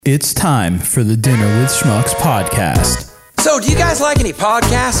It's time for the Dinner with Schmucks podcast. So, do you guys like any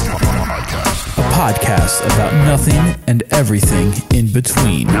podcasts? A podcast about nothing and everything in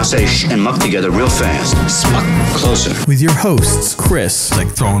between. Now say sh and muck together real fast. Smuck closer. With your hosts, Chris. Like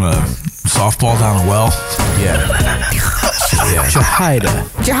throwing a softball down a well. Yeah. Jahida.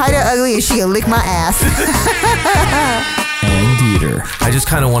 Jahida ugly as she can lick my ass. And Dieter. I just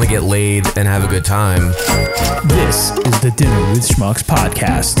kind of want to get laid and have a good time. This is the Dinner with Schmucks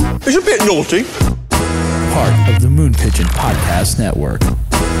podcast. It's a bit naughty. Part of the Moon Pigeon Podcast Network.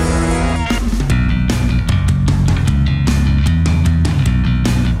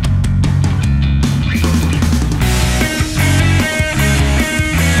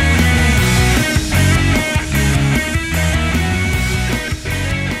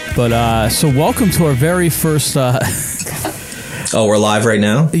 But, so welcome to our very first, Oh, we're live right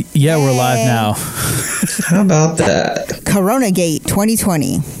now? yeah, we're live now. How about that? Corona Gate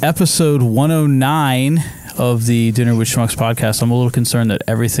 2020. Episode 109 of the Dinner with Schmucks podcast. I'm a little concerned that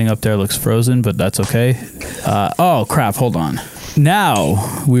everything up there looks frozen, but that's okay. Oh, crap. Hold on.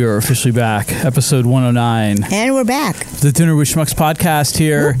 Now we are officially back. Episode 109. And we're back. The Dinner with Schmucks podcast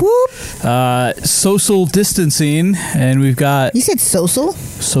here. Whoop, whoop. Social distancing. And we've got... You said social?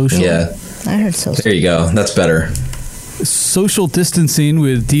 Social? Yeah, I heard social. there you go. That's better. Social distancing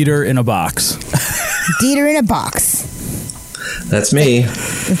with Dieter in a box. Dieter in a box. That's me.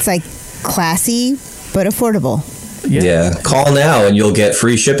 It's like classy, but affordable. Yeah. Call now and you'll get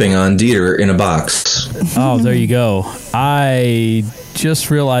free shipping on Dieter in a box. Oh, there you go. I just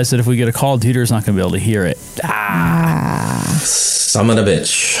realized that if we get a call, Dieter's not going to be able to hear it. Son of a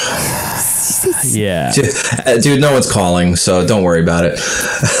bitch. Yeah. Dude, no one's calling, so don't worry about it.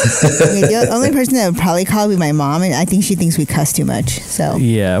 The only person that would probably call would be my mom, and I think she thinks we cuss too much. So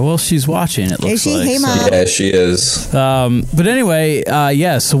Yeah, well, she's watching, it looks Is she? like. Hey, so- Mom. Yeah, she is. But anyway,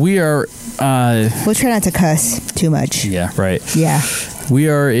 yeah, so we are... we'll try not to cuss too much. yeah, right. Yeah. We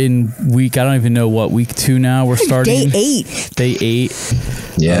are in week, I don't even know what, week 2 now we're starting. Day 8. Day 8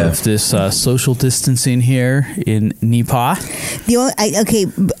 Yeah. of this social distancing here in Nepal. The only,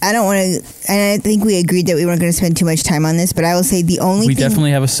 I don't want to, and I think we agreed that we weren't going to spend too much time on this, but I will say the only We thing,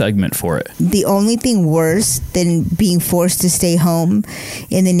 definitely have a segment for it. the only thing worse than being forced to stay home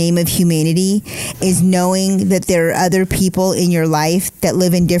in the name of humanity is knowing that there are other people in your life that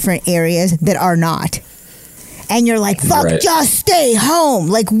live in different areas that are not. And you're like, fuck, Right. just stay home.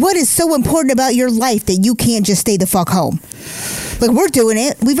 Like, what is so important about your life that you can't just stay the fuck home? Like, we're doing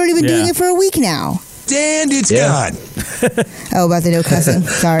it. We've already been doing Yeah. it for a week now. And it's Yeah. gone. Oh, about the no cussing.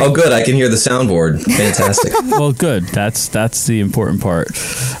 Sorry. Oh, good. I can hear the soundboard. Fantastic. Well, good. That's the important part.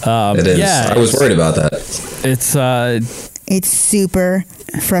 It is. Yeah, I was worried about that. It's It's super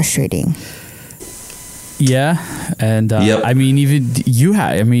frustrating. yeah, and Yep. I mean, even you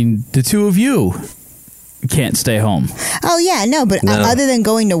I mean, the two of you can't stay home. Oh yeah, no, but No. other than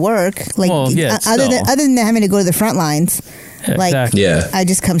going to work, like Well, yeah, other still. than having to go to the front lines, Yeah, like exactly. Yeah. I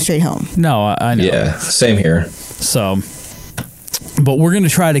just come straight home. No, I know. Yeah. Same here. So, but we're going to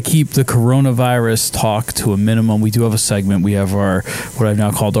try to keep the coronavirus talk to a minimum. We do have a segment. We have our, what I've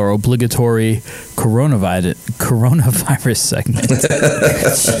now called our obligatory coronavirus segment.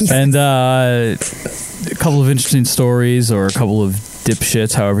 And a couple of interesting stories or a couple of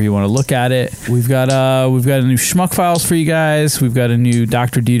dipshits, however you want to look at it. We've got a new Schmuck Files for you guys. We've got a new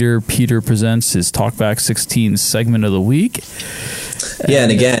Dr. Dieter Peter presents his Talkback 16 segment of the week. Yeah,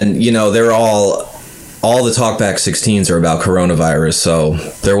 and again, they're all the Talkback 16s are about coronavirus, so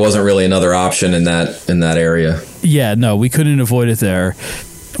there wasn't really another option in that area. Yeah, no, we couldn't avoid it there.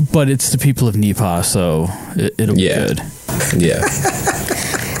 But it's the people of Nepal, so it'll be Yeah. good. Yeah.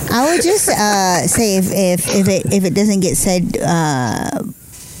 I would just say if it doesn't get said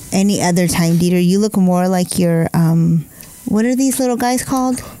any other time, Dieter, you look more like your what are these little guys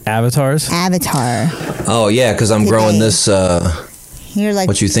called? Avatars? Avatar. Oh, yeah, because I'm growing this, You're like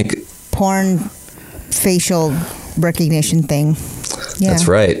what you think? porn facial recognition thing. Yeah. That's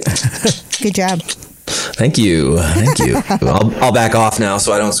right. Good job. Thank you. I'll back off now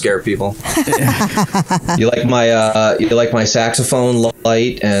so I don't scare people. You like my saxophone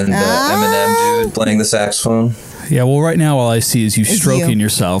light and the Eminem dude playing the saxophone? Yeah, well, right now all I see is you It's stroking you.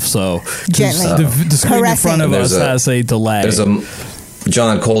 yourself, so Gently. the screen in Caressing. front of us There's a- has a delay. There's a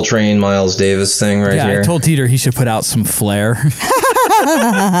John Coltrane, Miles Davis thing right yeah, here. I told Dieter he should put out some flair.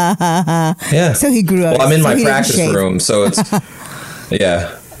 Yeah. So he grew up. Well, I'm in so my he didn't practice shave. room, so it's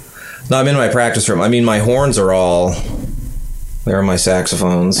yeah. No, I'm in my practice room. I mean, my horns are all. They're my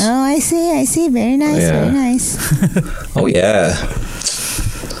saxophones. Oh, I see. Very nice. Yeah. Very nice. Oh yeah.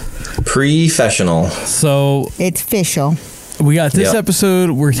 Professional. So It's official. We got this Yep.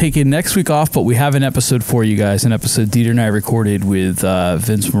 episode. We're taking next week off, but we have an episode for you guys. An episode Dieter and I recorded with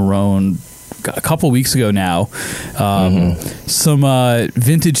Vince Marone a couple weeks ago now. Some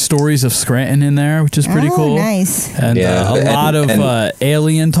vintage stories of Scranton in there, which is pretty cool. Nice. And Yeah. a lot of And-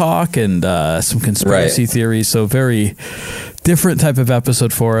 alien talk and some conspiracy theories. So very different type of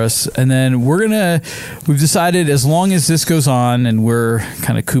episode for us. And then we've decided as long as this goes on and we're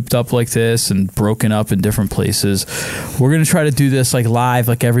kind of cooped up like this and broken up in different places, we're going to try to do this like live,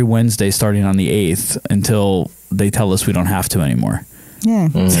 like every Wednesday starting on the 8th until they tell us we don't have to anymore. Yeah.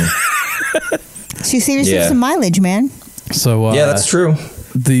 So you save yourself some mileage, man. So Yeah, that's true.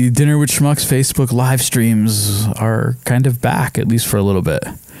 The Dinner with Schmucks Facebook live streams are kind of back, at least for a little bit.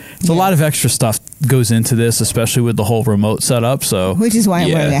 It's a lot of extra stuff goes into this, especially with the whole remote setup. So, Which is why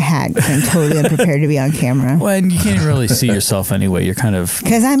I'm wearing a hat, because I'm totally unprepared to be on camera. well, and you can't really see yourself anyway. You're kind of,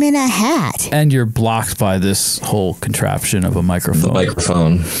 Because I'm in a hat. and you're blocked by this whole contraption of a microphone.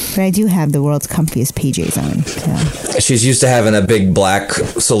 Microphone. But I do have the world's comfiest PJs on. So. She's used to having a big black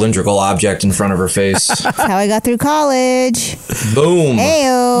cylindrical object in front of her face. That's how I got through college. Boom.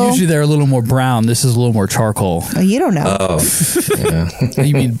 Heyo. Usually they're a little more brown. This is a little more charcoal. Oh, you don't know. Oh, yeah.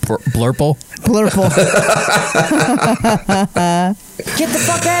 You mean blurple? Blurple. Get the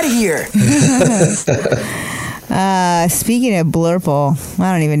fuck out of here. Speaking of blurple,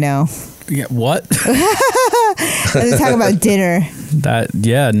 I don't even know. Yeah, what? Let's talk about dinner.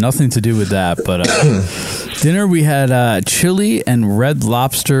 Nothing to do with that. But dinner, we had chili and Red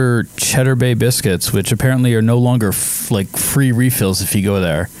Lobster Cheddar Bay biscuits, which apparently are no longer free refills if you go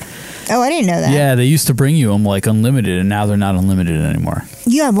there. Oh, I didn't know that. Yeah, they used to bring you them like unlimited, and now they're not unlimited anymore.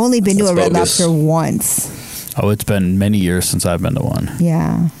 You have only been to a Red bogus. Lobster once. Oh, it's been many years since I've been to one.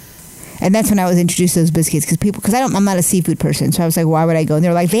 Yeah. And that's when I was introduced to those biscuits because I'm not a seafood person. So I was like, why would I go? And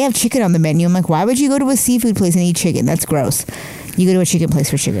they're like, they have chicken on the menu. I'm like, why would you go to a seafood place and eat chicken? That's gross. You go to a chicken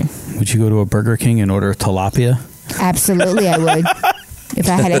place for chicken. Would you go to a Burger King and order tilapia? Absolutely, I would. If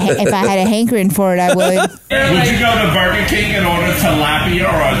I had a hankering for it, I would. Would you go to Burger King and order tilapia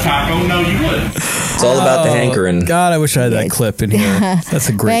or a taco? No, you wouldn't. It's all about the hankering. God, I wish I had that clip in here. That's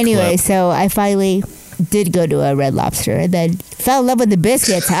a But great anyway, clip. so I finally did go to a Red Lobster and then fell in love with the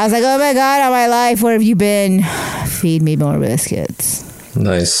biscuits. I was like, oh my God, all my life, where have you been? Feed me more biscuits.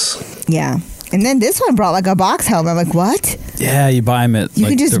 Nice. Yeah. And then this one brought like a box home. I'm like, what? Yeah, you buy them at You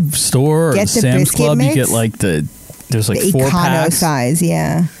like can just the store or get the the Sam's biscuit Club. mix? You get like there's like The 4 Econo packs. size,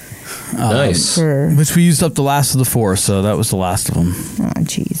 yeah. Nice. Which we used up the last of the 4, so that was the last of them. Oh,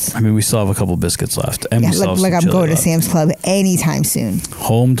 jeez. I mean, we still have a couple biscuits left. And Yeah, we still have like some I'm chili going to left. Sam's Club anytime soon.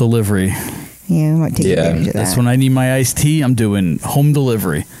 Home delivery. Yeah, I might take Yeah, advantage of that. That's when I need my iced tea. I'm doing home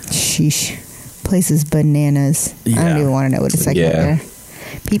delivery. Sheesh. Place is bananas. I Yeah. don't even want to know what it's like out Yeah. there.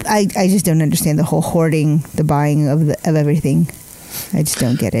 People, I just don't understand the whole hoarding, the buying of everything. I just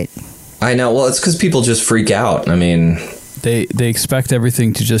don't get it. I know. Well, it's because people just freak out. I mean, They expect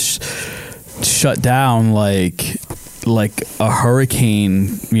everything to just shut down like a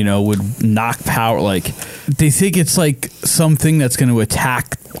hurricane, would knock power. Like they think it's like something that's going to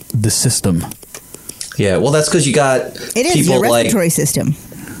attack the system. yeah. Well, that's because you got It is people your like respiratory system.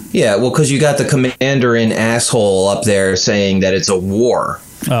 yeah. Well, because you got the commander in asshole up there saying that it's a war.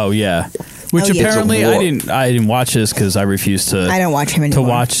 Oh yeah, which Oh, yeah. apparently It's a war. I didn't watch this because I refuse to. I don't watch him to anymore.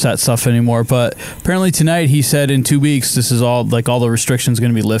 watch that stuff anymore. But apparently tonight he said in 2 weeks this is all the restrictions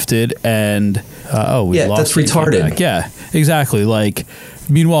going to be lifted, and we Yeah, lost that's it, came retarded. back. Yeah, exactly. Like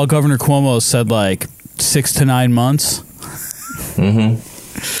meanwhile, Governor Cuomo said like 6 to 9 months. Mm-hmm.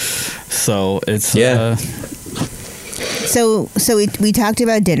 So it's Yeah. So we talked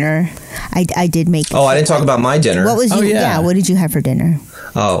about dinner. I did make. Oh, I didn't talk about my dinner. What was Oh, you? yeah. What did you have for dinner?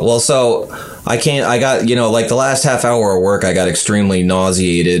 Oh, well, so I got, like the last half hour of work, I got extremely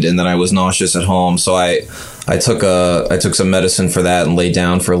nauseated and then I was nauseous at home. So I took some medicine for that and laid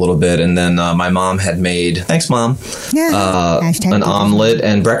down for a little bit. And then my mom had made, thanks mom, Yeah. Hashtag an dinner. omelet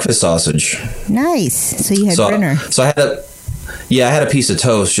and breakfast sausage. Nice. So you had So, dinner. so I had a piece of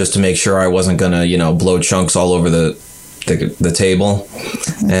toast just to make sure I wasn't going to, blow chunks all over the table,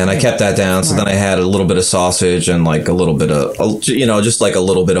 and I kept that down. So then I had a little bit of sausage and like a little bit of, just like a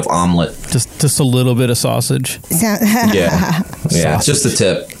little bit of omelet. just a little bit of sausage. Yeah, yeah, just the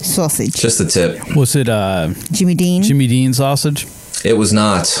tip. Sausage. Just the tip. Was it Jimmy Dean. Jimmy Dean sausage? It was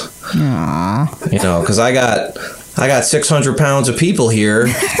not. Aww. Because I got 600 pounds of people here.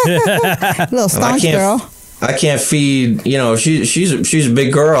 Little staunch can't- girl. I can't feed. She's a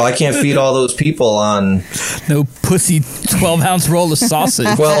big girl. I can't feed all those people on No pussy 12-ounce roll of sausage.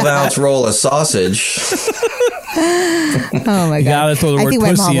 12-ounce roll of sausage. Oh my You god! gotta throw the I word think my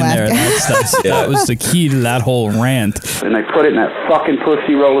pussy mom in there. laughed. That was the key to that whole rant. And they put it in that fucking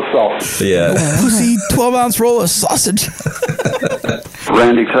pussy roll of sausage. Yeah. Pussy, 12-ounce roll of sausage.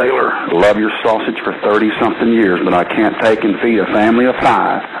 Randy Taylor, love your sausage for 30-something years, but I can't take and feed a family of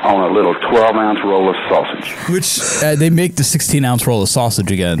 5 on a little 12-ounce roll of sausage. Which they make the 16-ounce roll of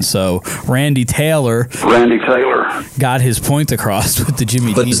sausage again. So Randy Taylor got his point across with the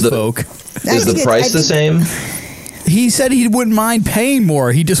Jimmy But Dean is the- folk. Is the price the same? He said he wouldn't mind paying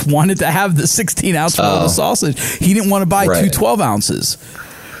more. He just wanted to have the 16-ounce roll of sausage. He didn't want to buy two 12 ounces.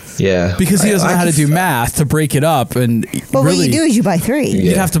 Yeah. Because he doesn't know how to do math to break it up. And But really, what you do is you buy 3.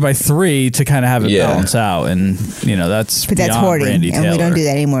 you'd have to buy 3 to kind of have it Yeah. balance out. And, that's But that's beyond hoarding, Randy and Taylor. we don't do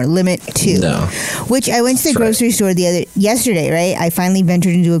that anymore. Limit 2. No. Which I went to the grocery store yesterday, right? I finally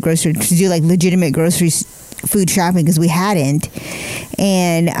ventured into a grocery to do like legitimate food shopping because we hadn't,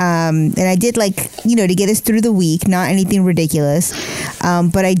 and I did to get us through the week, not anything ridiculous,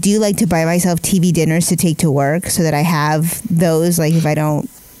 but I do like to buy myself TV dinners to take to work so that I have those, like if I don't,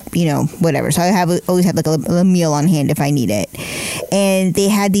 whatever. So I always have like a meal on hand if I need it. And they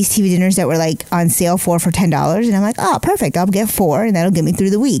had these TV dinners that were like on sale for $10, and I'm like, oh, perfect, I'll get 4 and that'll get me through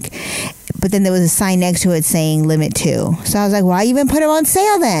the week. But then there was a sign next to it saying limit 2. So I was like, why even put them on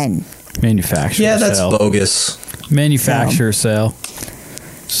sale then? Manufacturer Yeah, that's sale. bogus. Manufacturer sale.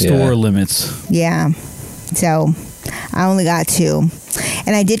 Store limits. Yeah. So I only got 2.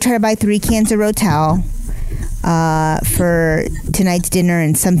 And I did try to buy 3 cans of Rotel for tonight's dinner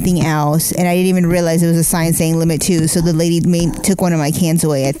and something else. And I didn't even realize there was a sign saying limit 2. So the lady took one of my cans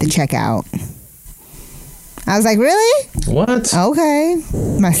away at the checkout. I was like, really? What? Okay.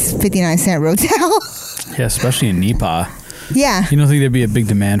 My 59-cent Rotel. Yeah, especially in Nepal. Yeah. You don't think there'd be a big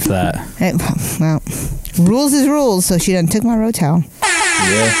demand for that? Well, rules is rules. So she done took my Rotel.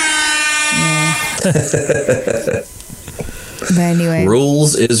 Yeah. But anyway.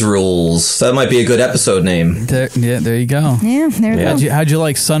 Rules is rules. That might be a good episode name. There you go. Yeah, there we go. How'd you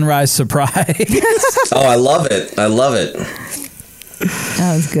like Sunrise Surprise? Oh, I love it. I love it.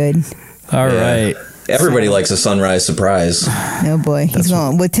 That was good. All right. Everybody likes a sunrise surprise. Oh boy, he's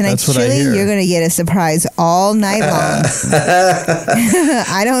going. With tonight's that's what I chili, hear. you're going to get a surprise all night long.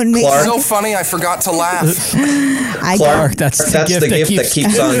 I don't make Clark. So funny, I forgot to laugh. Clark, that's the gift that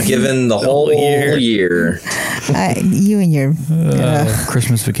keeps on giving the whole year. You and your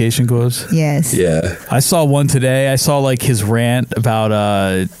Christmas vacation quotes. yes. Yeah. I saw one today. I saw like his rant about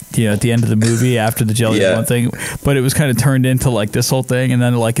at the end of the movie after the jelly one thing, but it was kind of turned into like this whole thing, and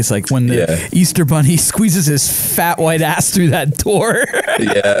then like it's like when the Easter Bunny squeezes his fat white ass through that door.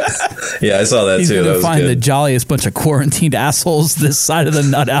 Yeah, I saw that He's too. gonna That was find the good. jolliest bunch of quarantined assholes this side of the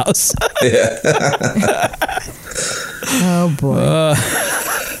nut house. Oh boy.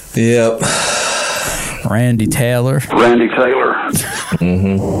 Yep. Randy Taylor.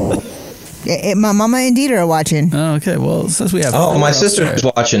 My mama and Dieter are watching. Oh, okay. Well, since we have Oh, my sister's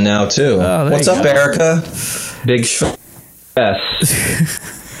watching now too. there What's you up, go. Erica? Big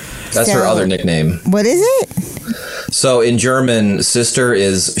That's her So- other nickname. What is it? So in German, sister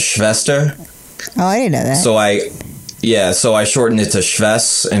is Schwester. Oh, I didn't know that. So I shorten it to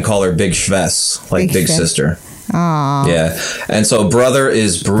Schwess and call her Big Schwess, like Big big Schwess. sister. Aw. Yeah, and so brother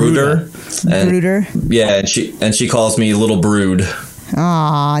is Bruder, and Bruder. yeah, and she calls me Little Brood.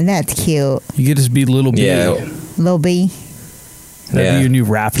 Aw, that's cute. You could just be Little B. Yeah, Lil B. That'd yeah. be your new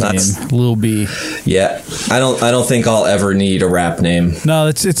rap name, That's- Lil B. yeah. I don't think I'll ever need a rap name. No,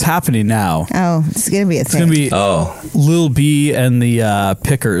 it's happening now. Oh, it's gonna be a It's thing. gonna be Oh, Lil B and the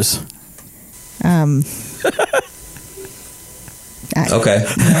Pickers. okay.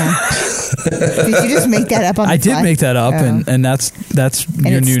 Did you just make that up on the I did fly? make that up, Oh. and that's your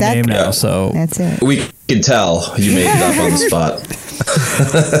it's new stuck? name now. Yeah. So That's it. We can tell you made it up on the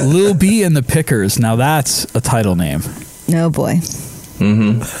spot. Lil B and the Pickers. Now that's a title name. No boy.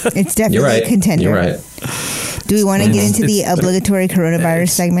 Mm-hmm. It's definitely You're right. a contender. You're right. Do we want to get into the obligatory coronavirus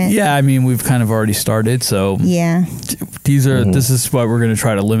segment? Yeah, I mean we've kind of already started. So Yeah. this is what we're going to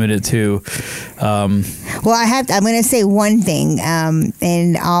try to limit it to. Well, I'm going to say one thing,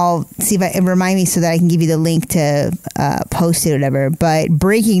 and I'll see if remind me so that I can give you the link to post it or whatever. But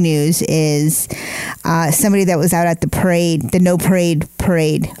breaking news is somebody that was out at the parade, the No Parade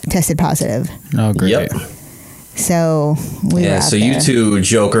tested positive. Oh, great. Yep. So we were Yeah. out So there. you two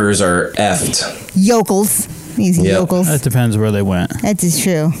jokers are effed. Yokels. These Yep. yokels. That depends where they went. That is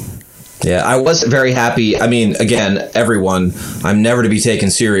true. Yeah, I was very happy. I mean, again, everyone, I'm never to be taken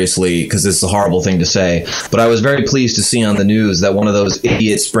seriously because this is a horrible thing to say, but I was very pleased to see on the news that one of those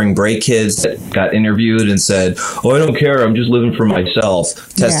idiot spring break kids that got interviewed and said, "Oh, I don't care, I'm just living for myself,"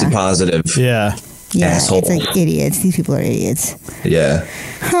 tested Yeah. positive. Yeah. Yeah, Assholes. it's like idiots. These people are idiots. Yeah.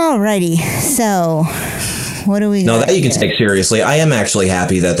 Alrighty, so what do we? No, got that you can here? take seriously. I am actually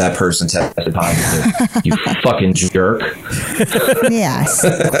happy that person tested positive. You fucking jerk. Yeah,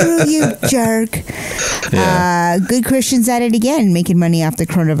 screw you, jerk. Yeah. Good Christians at it again, making money off the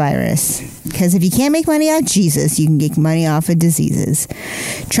coronavirus. Because if you can't make money off Jesus, you can get money off of diseases.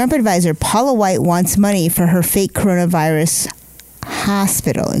 Trump advisor Paula White wants money for her fake coronavirus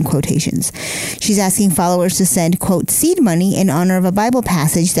hospital, in quotations. She's asking followers to send, quote, seed money in honor of a Bible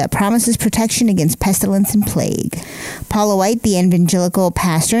passage that promises protection against pestilence and plague. Paula White, the evangelical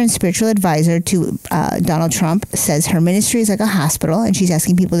pastor and spiritual advisor to Donald Trump, says her ministry is like a hospital and she's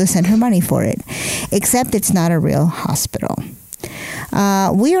asking people to send her money for it. Except it's not a real hospital.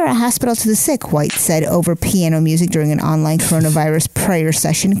 We are a hospital to the sick, White said over piano music during an online coronavirus prayer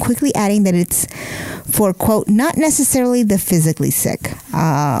session, quickly adding that it's for, quote, not necessarily the physically sick.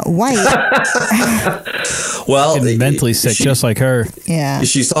 White. Well, And mentally sick, just like her. Yeah.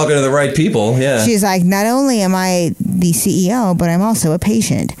 She's talking to the right people. Yeah. She's like, not only am I the CEO, but I'm also a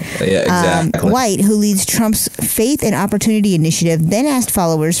patient. Yeah, exactly. White, who leads Trump's Faith and Opportunity Initiative, then asked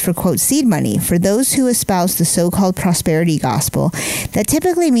followers for, quote, seed money for those who espouse the so-called prosperity gospel. That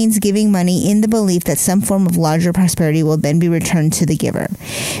typically means giving money in the belief that some form of larger prosperity will then be returned to the giver.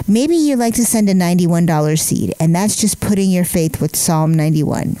 Maybe you'd like to send a $91 seed, and that's just putting your faith with Psalm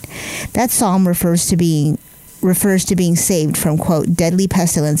 91. That psalm refers to being saved from, quote, deadly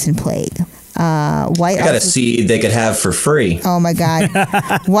pestilence and plague. White I got a seed they could have for free. Oh my God!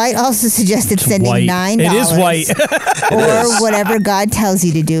 White also suggested sending white. $9. It is white. or whatever God tells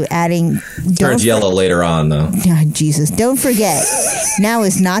you to do. Adding, Turns yellow later on, though. God, Jesus, don't forget. Now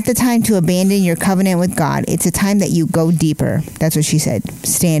is not the time to abandon your covenant with God. It's a time that you go deeper. That's what she said.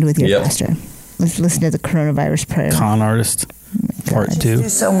 Stand with your pastor. Let's listen to the coronavirus prayer. Con artist. Part 2. We do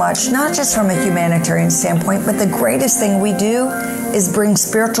so much, not just from a humanitarian standpoint, but the greatest thing we do is bring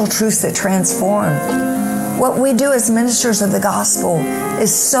spiritual truths that transform. What we do as ministers of the gospel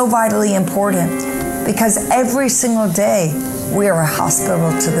is so vitally important because every single day we are a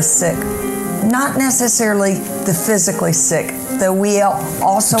hospital to the sick. Not necessarily the physically sick, though we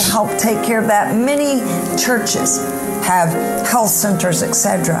also help take care of that. Many churches have health centers,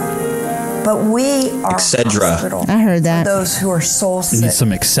 etc. But we are hospital. I heard that. For those who are soul sick. Need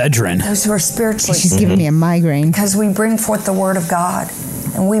some Excedrin. Those who are spiritually She's sick. giving me a migraine. Because we bring forth the word of God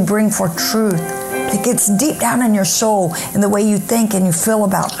and we bring forth truth that gets deep down in your soul in the way you think and you feel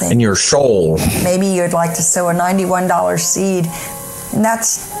about things. In your soul. Maybe you'd like to sow a $91 seed. And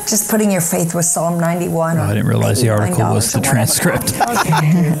that's just putting your faith with Psalm 91. I didn't realize the article was the transcript.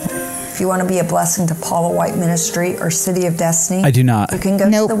 If you want to be a blessing to Paula White Ministry or City of Destiny, I do not. You can go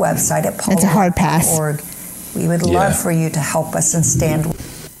to the website at It's a hard pass. paulawhite.org. We would love for you to help us and stand.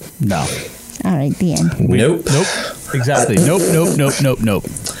 No. All right, the end. Nope. Exactly. Nope.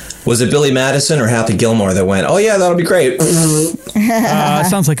 Was it Billy Madison or Happy Gilmore that went, oh, yeah, that'll be great?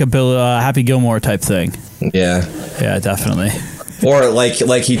 Sounds like a Happy Gilmore type thing. Yeah. Yeah, definitely. Or like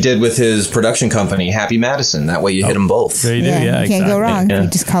he did with his production company, Happy Madison. That way you hit them both. There you do. You can't go wrong. Yeah. You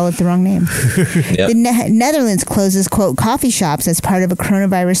just call it the wrong name. Yep. The Netherlands closes, quote, coffee shops as part of a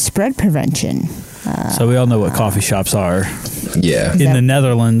coronavirus spread prevention. So we all know what coffee shops are. Yeah. In the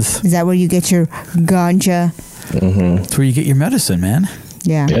Netherlands. Is that where you get your ganja? That's where you get your medicine, man.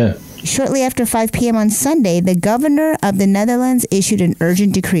 Yeah. Yeah. Shortly after 5 p.m. on Sunday, the governor of the Netherlands issued an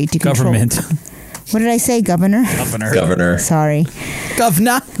urgent decree to control... Government. What did I say, governor? Governor. Sorry.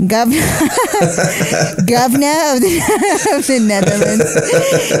 Governor. Governor of the Netherlands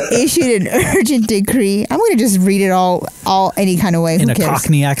issued an urgent decree. I'm going to just read it all any kind of way. In Who a cares?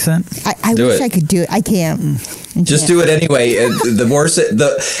 Cockney accent. I Do wish it. I could do it. I can't. Just do it anyway. The worse,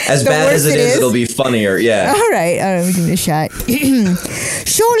 as bad as it is, it'll be funnier. Yeah. All right, we'll give it a shot.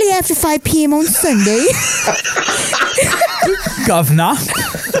 Shortly after 5 p.m. on Sunday, Governor.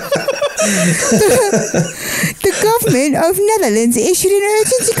 the government of Netherlands issued an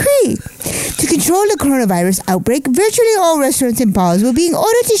urgent decree. To control the coronavirus outbreak, virtually all restaurants and bars were being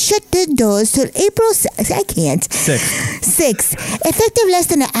ordered to shut their doors till April 6th. I can't. 6th. Effective less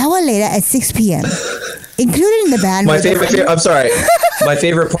than an hour later at 6 p.m. Included in the ban. I'm sorry. My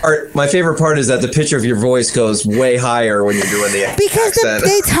favorite part is that the pitch of your voice goes way higher when you're doing the because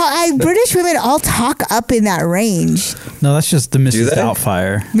accent. British women all talk up in that range. No, that's just the Mrs.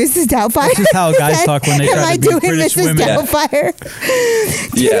 Doubtfire. Mrs. Doubtfire. That's just how guys talk when they Am try I to be doing British Mrs. women. Doubtfire?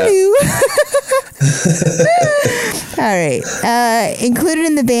 Yeah. All right. Included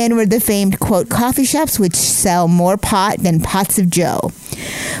in the ban were the famed, quote, coffee shops, which sell more pot than pots of Joe.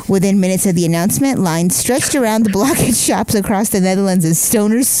 Within minutes of the announcement, lines stretched around the blockade shops across the Netherlands as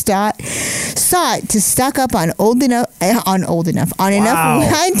stoners sought to stock up on enough. I'm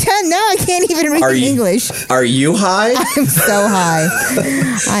done. No, I can't even read English. Are you high? I'm so high.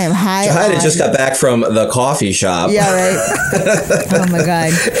 I am high. Jahida just got back from the coffee shop. Yeah, right. Oh my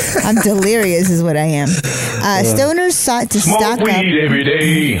God, I'm delirious, is what I am. Stoners sought to stock up every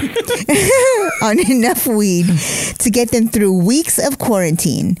day. on enough weed to get them through weeks of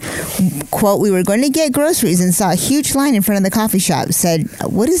quarantine. Quote, we were going to get groceries and saw a huge line in front of the coffee shop. Said,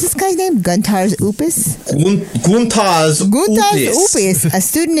 what is this guy's name? Guntar's Upis? Guntar's Upis, a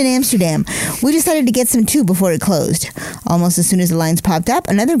student in Amsterdam. We decided to get some too before it closed. Almost as soon as the lines popped up,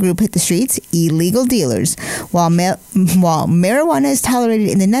 another group hit the streets, illegal dealers. While marijuana is tolerated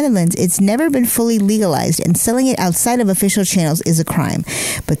in the Netherlands, it's never been fully legalized, and selling it outside of official channels is a crime.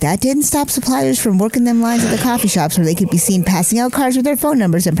 But that didn't stop suppliers from working them lines at the coffee shops where they could be seen passing out cards with their phone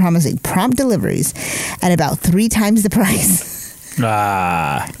numbers and promising prompt deliveries at about 3 times the price.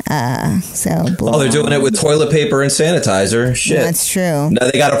 They're doing it with toilet paper and sanitizer. Shit. That's true. Now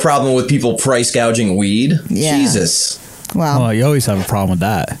they got a problem with people price gouging weed. Yeah. Jesus. Well, you always have a problem with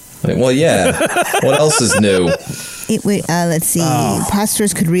that. Well, yeah. What else is new? It would, let's see. Pot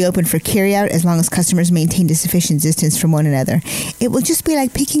stores could reopen for carryout as long as customers maintained a sufficient distance from one another. It will just be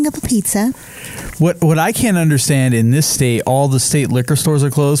like picking up a pizza. What I can't understand, in this state, all the state liquor stores are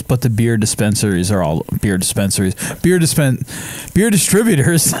closed, but the beer dispensaries are all beer distributors. The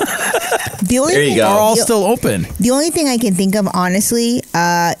only there you go. Are all still open. The only thing I can think of, honestly,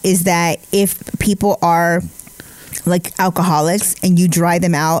 is that if people are like alcoholics and you dry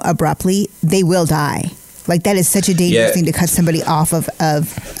them out abruptly, they will die. Like, that is such a dangerous thing to cut somebody off of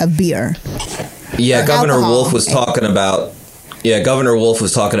beer. Yeah, Governor Wolf was talking about. Yeah, Governor Wolf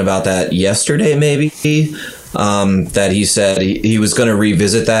was talking about that yesterday, maybe. That he said he was going to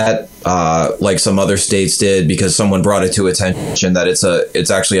revisit that, like some other states did, because someone brought it to attention that it's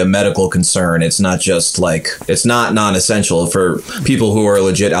actually a medical concern. It's not just like, it's not non-essential for people who are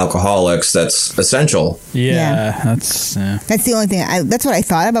legit alcoholics. That's essential. That's the only thing. That's what I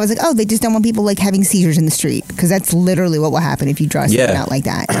thought of. I was like, oh, they just don't want people like having seizures in the street, because that's literally what will happen if you dry something out like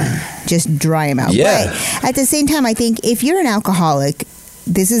that. Just dry them out. Yeah. But at the same time, I think if you're an alcoholic,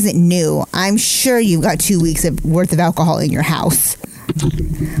 this isn't new. I'm sure you've got 2 weeks worth of alcohol in your house.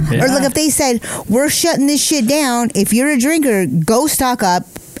 Yeah. Or look, if they said, we're shutting this shit down, if you're a drinker, go stock up,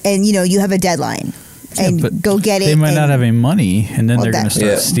 and you have a deadline. And go get it. They might not have any money, and then they're going to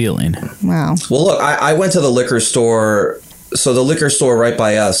start stealing. Wow. Well, look, I went to the liquor store. So the liquor store right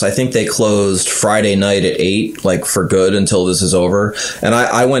by us, I think they closed Friday night at 8, like for good until this is over. And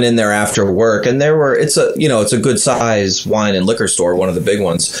I went in there after work, and it's a good size wine and liquor store, one of the big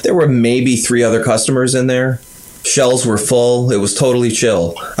ones. There were maybe 3 other customers in there. Shelves were full. It was totally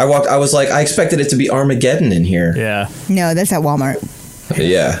chill. I was like, I expected it to be Armageddon in here. Yeah. No, that's at Walmart.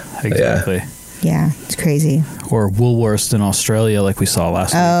 Yeah. Exactly. Yeah, it's crazy. Or Woolworths in Australia, like we saw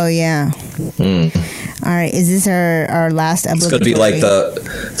last week. Oh, yeah. All right, is this our last obligatory?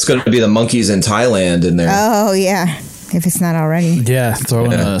 It's going to be the monkeys in Thailand in there. Oh, yeah. If it's not already. Yeah,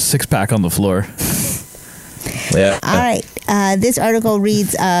 throwing a 6-pack on the floor. Yeah. All right. This article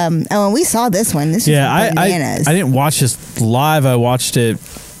reads, and we saw this one. This is bananas. I didn't watch this live. I watched it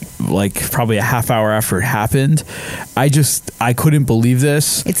like probably a half hour after it happened. I couldn't believe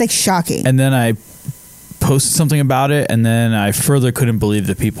this. It's like shocking. And then I posted something about it, and then I further couldn't believe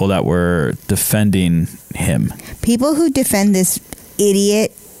the people that were defending him. People who defend this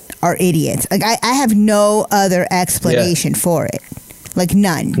idiot are idiots. Like, I have no other explanation for it. Like,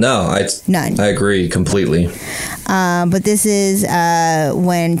 none. No, none. I agree completely. But this is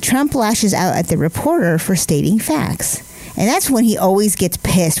when Trump lashes out at the reporter for stating facts. And that's when he always gets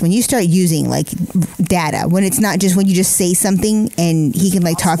pissed, when you start using like data, when it's not just when you just say something and he can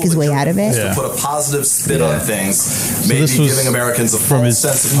like talk his way out of it. To put a positive spin on things, maybe giving Americans a false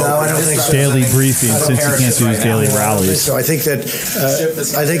sense of hope. No, I don't think so. Daily briefing, since he can't do his daily rallies. So I think that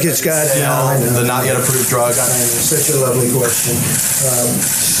it's got the not yet approved drug. Such a lovely question.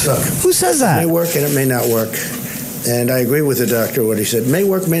 Look, who says that? It may work and it may not work. And I agree with the doctor what he said. May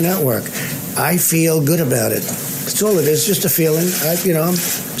work, may not work. I feel good about it. That's all it is, just a feeling. I'm a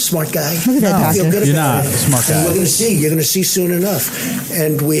smart guy. Look at that, I feel good You're about not a smart guy. And we're going to see. You're going to see soon enough.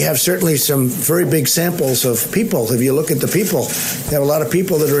 And we have certainly some very big samples of people. If you look at the people, you have a lot of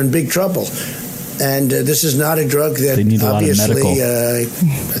people that are in big trouble. And this is not a drug that obviously I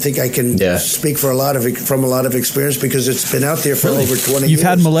think I can speak from a lot of experience because it's been out there for over 20 years. You've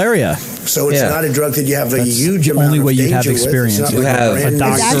had malaria. So it's not a drug that you have a huge amount of danger with. Only way you have experience. You have a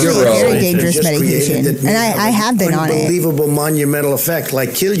doctor. It's actually a very dangerous medication. And I have been on it. Unbelievable monumental effect,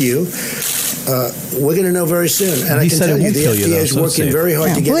 like kill you. We're going to know very soon. And He I can said tell it you, won't the kill you, FDA though, is so working safe. very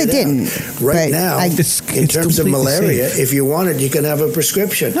hard to get Well, it it didn't. out. Right but now, It's in terms of completely malaria, safe. if you want it, you can have a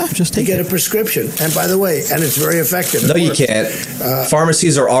prescription. No, just you take get it. a prescription. And by the way, and it's very effective. No, It you works. can't.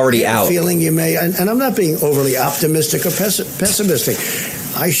 Pharmacies are already out. Feeling you may, and I'm not being overly optimistic or pessimistic.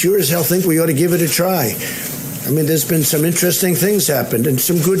 I sure as hell think we ought to give it a try. I mean, there's been some interesting things happened and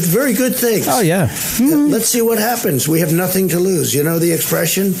some good, very good things. Oh, yeah. Let's see what happens. We have nothing to lose. You know the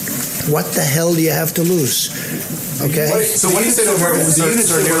expression? What the hell do you have to lose? Okay? So what do you say to Americans who are nearly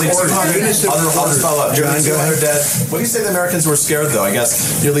 200 dead? What do you say to Americans who are scared, though? I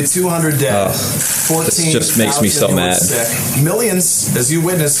guess nearly 200 dead. 14,000 this just makes me so who are mad. sick. Millions, as you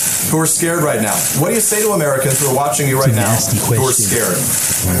witness, who are scared right now. What do you say to Americans who are watching you right now who are scared?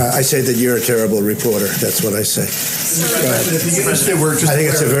 I say that you're a terrible reporter. That's what I say. I think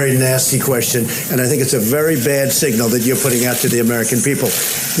it's a very nasty question, and I think it's a very bad signal that you're putting out to the American people.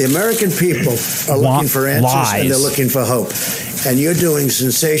 The American people are looking for answers, and they're looking for hope. And you're doing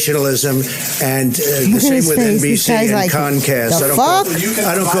sensationalism, and the same with NBC and like, Comcast. I don't call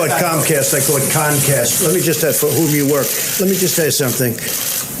it Comcast. I call it Concast. Let me just for whom you work. Let me just say something.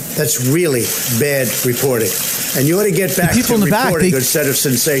 That's really bad reporting. And you ought to get back to reporting instead of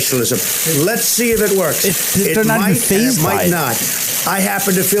sensationalism. Let's see if it works. They're not even fazed it might not. I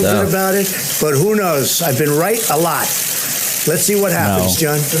happen to feel good about it, but who knows? I've been right a lot. Let's see what happens,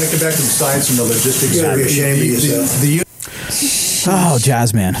 John. Can I get back to the science and the logistics? You're be ashamed of yourself. Oh,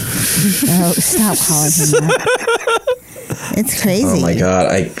 Jazzman. Oh, stop calling him that. It's crazy. Oh my God.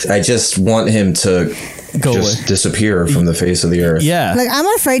 I just want him to disappear from the face of the earth. Yeah. Like, I'm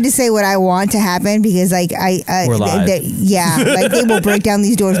afraid to say what I want to happen because, like, We're live. like they will break down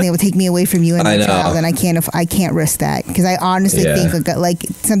these doors and they will take me away from you and my child, and I can't risk that because I honestly think like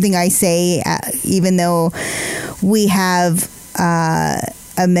something I say, even though we have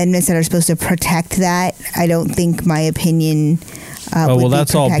amendments that are supposed to protect that, I don't think my opinion. Well,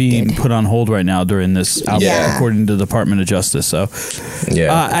 that's all being put on hold right now during this outbreak, according to the Department of Justice. So,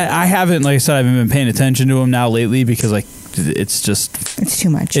 I haven't, like I said, I haven't been paying attention to him now lately because, like, it's too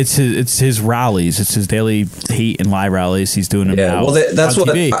much. It's his rallies. It's his daily hate and lie rallies. He's doing them now. Well, that's on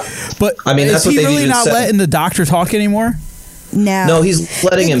what. TV. But I mean, that's is what he they've really even not said. letting the doctor talk anymore? No, he's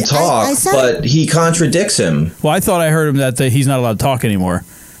letting him talk, but he contradicts him. Well, I thought I heard him that he's not allowed to talk anymore.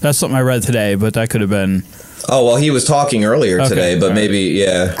 That's something I read today, but that could have been. Oh, well, he was talking earlier today, but maybe,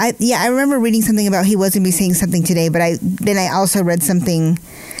 I remember reading something about he wasn't be saying something today, but then I also read something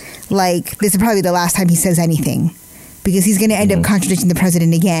like this is probably the last time he says anything because he's going to end up contradicting the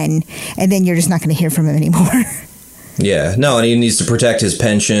president again, and then you're just not going to hear from him anymore. Yeah, no, and he needs to protect his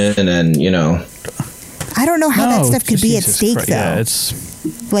pension, and I don't know how that stuff could be at stake, though. Yeah, it's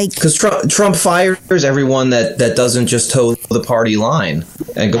like because Trump fires everyone that doesn't just toe the party line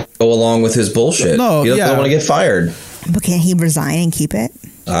and go along with his bullshit. No, he doesn't want to get fired. But can't he resign and keep it?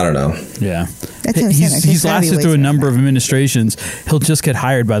 I don't know. Yeah. That's what I'm saying. Like, he's lasted through a number of administrations. He'll just get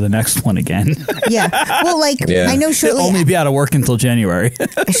hired by the next one again. Yeah. Well, like, I know shortly... He'll only be out of work until January.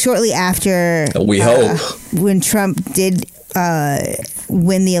 Shortly after... We hope. When Trump did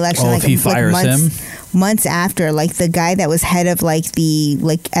win the election... if he fires him? Months after, like, the guy that was head of, like, the,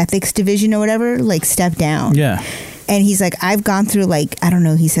 like, ethics division or whatever, like, stepped down. Yeah. And he's like, I've gone through, like, I don't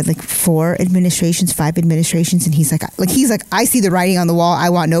know, he said, like, 5 administrations, and he's like, I see the writing on the wall. I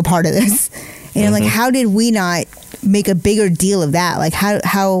want no part of this. And I'm like, how did we not make a bigger deal of that? Like,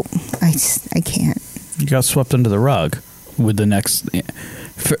 how I can't. You got swept under the rug with the next.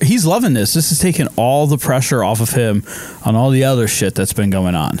 He's loving this. This has taken all the pressure off of him on all the other shit that's been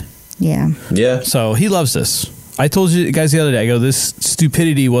going on. Yeah. Yeah. So he loves this. I told you guys the other day, I go, this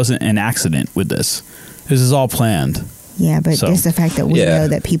stupidity wasn't an accident with this. This is all planned. Yeah, but just the fact that we know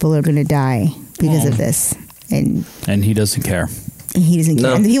that people are going to die because of this. And he doesn't care. And he doesn't care.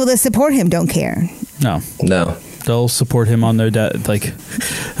 No. And the people that support him don't care. No. No. They'll support him on their like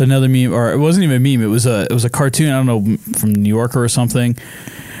another meme, or it wasn't even a meme. It was a cartoon. I don't know, from New Yorker or something.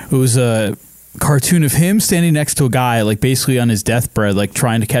 It was a cartoon of him standing next to a guy, like basically on his deathbed, like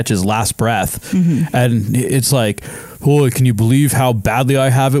trying to catch his last breath. And it's like, boy, can you believe how badly I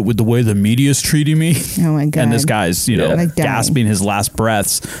have it with the way the media's treating me? Oh my God. And this guy's, Like gasping his last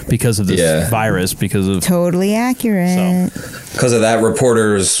breaths because of this virus, because of totally accurate. Because of that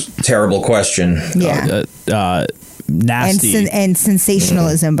reporter's terrible question. Yeah. Nasty. And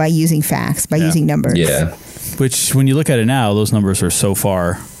sensationalism by using facts, by using numbers. Yeah. Which, when you look at it now, those numbers are so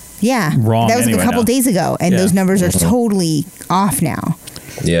far wrong. That was anyway a couple now. days ago, and those numbers are totally off now.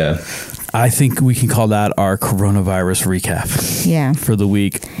 Yeah. I think we can call that our coronavirus recap. Yeah. For the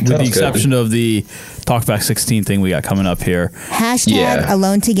week, with the exception of the Talkback 16 thing we got coming up here. Hashtag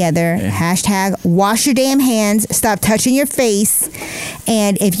alone together. Hashtag wash your damn hands. Stop touching your face.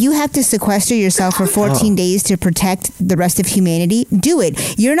 And if you have to sequester yourself for 14 days to protect the rest of humanity, do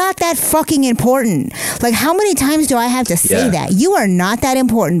it. You're not that fucking important. Like, how many times do I have to say that? You are not that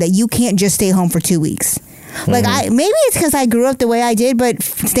important that you can't just stay home for 2 weeks. Like, maybe it's because I grew up the way I did, but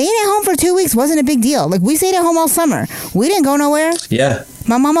staying at home for 2 weeks wasn't a big deal. Like, we stayed at home all summer. We didn't go nowhere. Yeah.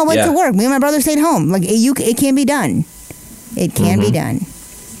 My mama went to work. Me and my brother stayed home. Like, it can be done. It can be done.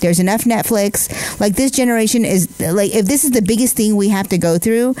 There's enough Netflix. Like, this generation is, like, if this is the biggest thing we have to go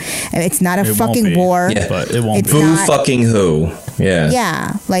through, it's not a fucking war. Yeah. But it won't be. Who fucking who? Yeah.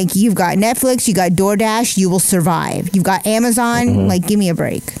 Yeah. Like, you've got Netflix, you got DoorDash, you will survive. You've got Amazon. Like, give me a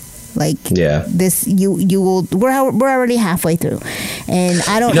break. Like, this, you will. We're already halfway through, and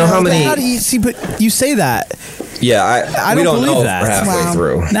I don't know how many. How do you see? But you say that. Yeah, we don't know believe if that. we're halfway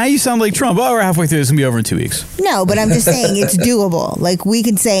through. Now you sound like Trump. Oh, we're halfway through. It's gonna be over in 2 weeks. No, but I'm just saying it's doable. Like, we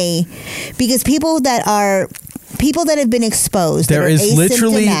can say, because people that have been exposed. There is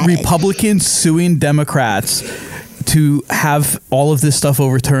literally Republicans suing Democrats to have all of this stuff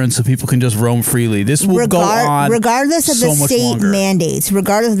overturned so people can just roam freely. This will go on regardless of the state longer. mandates.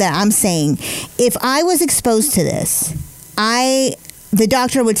 Regardless of that, I'm saying, if I was exposed to this, the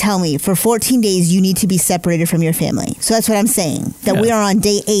doctor would tell me for 14 days you need to be separated from your family. So that's what I'm saying. That we are on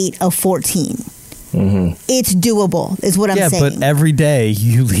day 8 of 14. It's doable, is what I'm saying. Yeah, but every day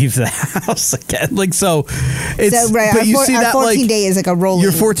you leave the house again. Like, so it's. So, right, but you see our that 14 like day is like a rolling.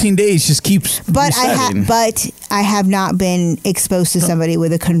 Your 14 days just keeps. But resetting. I have not been exposed to somebody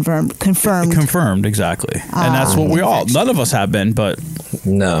with a confirmed. Exactly, and that's what we all. None of us have been, but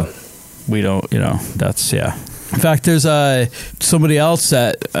no, we don't. That's In fact, there's somebody else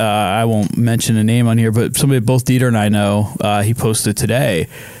that I won't mention a name on here, but somebody both Dieter and I know. He posted today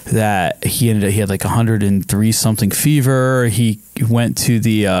that he had like 103 something fever. He went to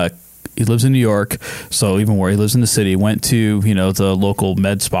the. He lives in New York, so even where he lives in the city, went to the local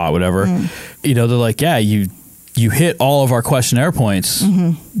med spa, whatever. They're like, yeah, you hit all of our questionnaire points,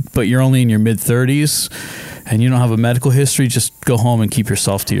 but you're only in your mid 30s. And you don't have a medical history, just go home and keep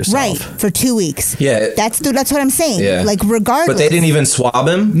yourself to yourself. Right, for 2 weeks. Yeah. That's what I'm saying. Yeah. Like, regardless. But they didn't even swab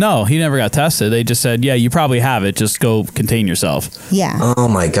him? No, he never got tested. They just said, yeah, you probably have it. Just go contain yourself. Yeah. Oh,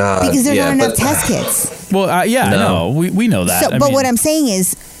 my God. Because there's not enough test kits. Well, I know. We know that. So, but what I'm saying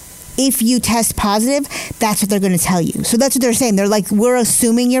is, if you test positive, that's what they're going to tell you. So that's what they're saying. They're like, we're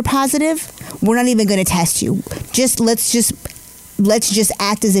assuming you're positive. We're not even going to test you. Let's just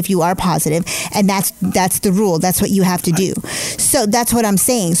act as if you are positive, and that's the rule. That's what you have to do. So that's what I'm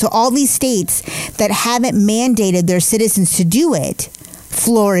saying. So all these states that haven't mandated their citizens to do it,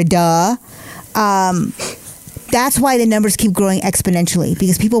 Florida, that's why the numbers keep growing exponentially,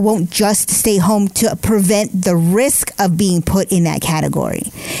 because people won't just stay home to prevent the risk of being put in that category.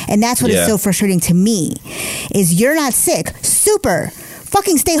 And that's what is so frustrating to me, is you're not sick. Super.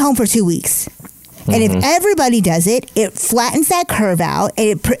 Fucking stay home for 2 weeks. And if everybody does it, it flattens that curve out.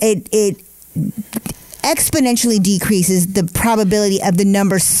 And it exponentially decreases the probability of the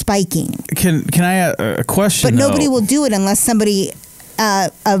numbers spiking. Can I ask a question? But nobody will do it unless somebody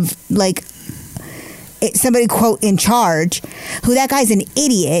somebody quote in charge, who that guy's an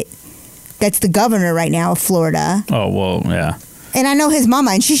idiot. That's the governor right now of Florida. Oh well, yeah. And I know his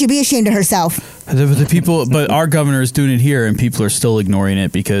mama, and she should be ashamed of herself. But our governor is doing it here, and people are still ignoring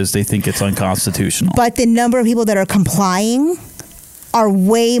it because they think it's unconstitutional. But the number of people that are complying are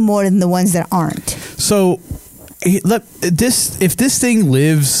way more than the ones that aren't. So, if this thing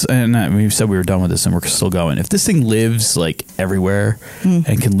lives, and we said we were done with this, and we're still going. If this thing lives like everywhere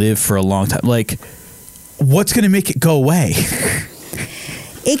and can live for a long time, like, what's going to make it go away?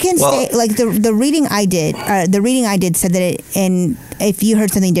 It can stay, like the reading I did. The reading I did said that it, and if you heard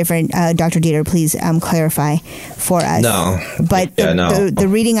something different, Dr. Dieter, please clarify for us. No, but the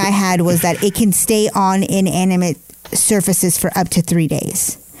reading I had was that it can stay on inanimate surfaces for up to 3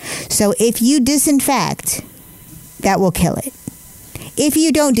 days. So if you disinfect, that will kill it. If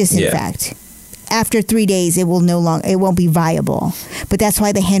you don't disinfect, after 3 days, it won't be viable. But that's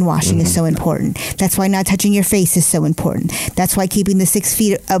why the hand washing is so important. That's why not touching your face is so important. That's why keeping the 6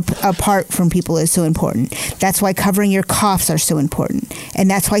 feet apart from people is so important. That's why covering your coughs are so important. And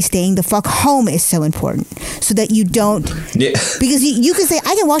that's why staying the fuck home is so important. So that you don't... Because you can say,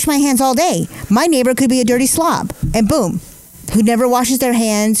 I can wash my hands all day. My neighbor could be a dirty slob. And boom. who never washes their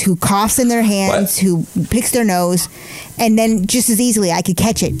hands, who coughs in their hands, who picks their nose, and then just as easily I could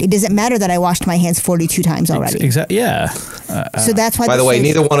catch it. It doesn't matter that I washed my hands 42 times already. Exactly. Yeah. So that's why. By the way,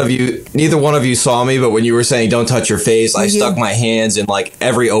 neither one of you saw me, but when you were saying don't touch your face, I stuck my hands in like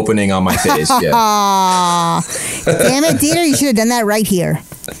every opening on my face. Yeah. Damn it, Dieter! You should have done that right here.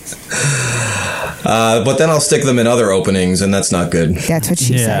 But then I'll stick them in other openings, and that's not good. That's what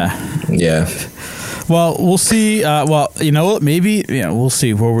she said. Yeah. Well, we'll see. Well, you know what? Maybe we'll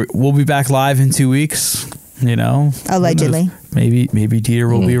see. We'll be back live in 2 weeks. Allegedly. Maybe Dieter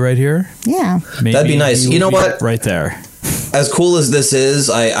will be right here. Yeah. Maybe that'd be nice. You know what? Right there. As cool as this is,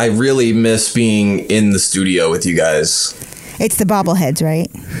 I really miss being in the studio with you guys. It's the bobbleheads, right?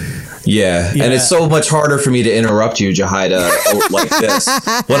 Yeah, and it's so much harder for me to interrupt you, Jahida, like this.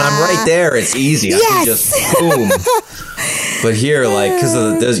 When I'm right there, it's easy. Yes! I can just boom. But here, like, because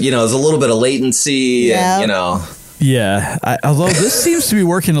there's a little bit of latency, and Yeah, although this seems to be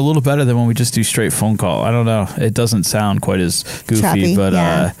working a little better than when we just do straight phone call. I don't know. It doesn't sound quite as goofy, choppy, but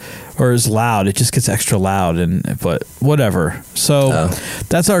or as loud. It just gets extra loud, but whatever. So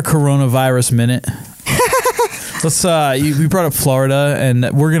that's our coronavirus minute. Let's. We brought up Florida, and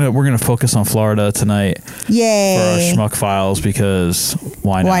we're gonna focus on Florida tonight. Yay! For our Schmuck Files, because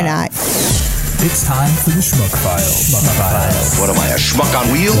why not? Why not? It's time for the Schmuck Files. What am I, a schmuck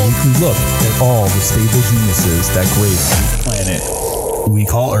on wheels? A weekly look at all the stable geniuses that grace the planet we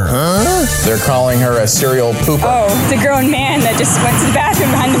call Earth. Huh? They're calling her a serial pooper. Oh, the grown man that just went to the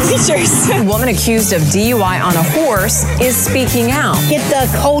bathroom behind the bleachers. A woman accused of DUI on a horse is speaking out. Get the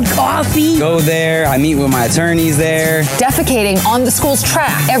cold coffee. Go there. I meet with my attorneys there. Defecating on the school's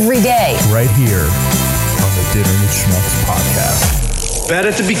track every day. Right here on the Dinner with Schmucks podcast.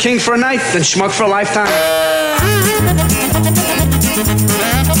 Better to be king for a night than schmuck for a lifetime.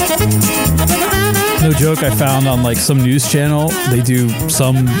 No joke, I found on like some news channel, they do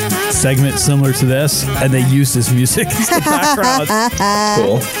some segment similar to this, and they use this music as the background.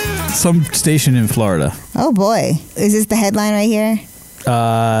 Cool. Some station in Florida. Oh boy. Is this the headline right here?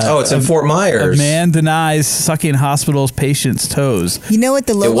 It's in Fort Myers. A man denies sucking hospital's patient's toes. You know what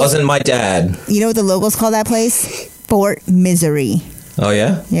the logo? It wasn't my dad. You know what the locals call that place? Fort Misery. Oh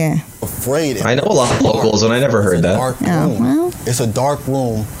yeah? Yeah. Afraid. I know a lot of locals, and I never heard that. Well. It's a dark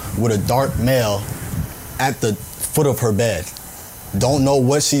room with a dark male at the foot of her bed. Don't know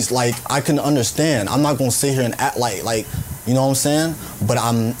what she's like. I can understand. I'm not gonna sit here and act like you know what I'm saying? But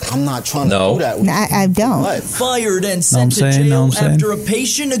I'm not trying to do that. I don't. What? Fired and sent to jail after a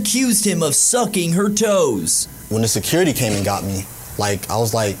patient accused him of sucking her toes. When the security came and got me, I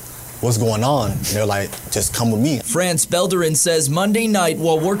was like, what's going on? And they're like, just come with me. France Belderin says Monday night,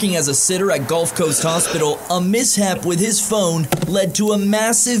 while working as a sitter at Gulf Coast Hospital, a mishap with his phone led to a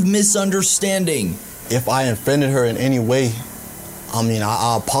massive misunderstanding. If I offended her in any way,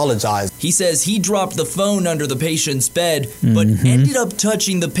 I apologize. He says he dropped the phone under the patient's bed, but ended up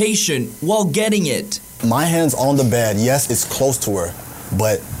touching the patient while getting it. My hand's on the bed. Yes, it's close to her,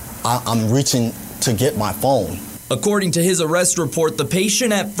 but I'm reaching to get my phone. According to his arrest report, the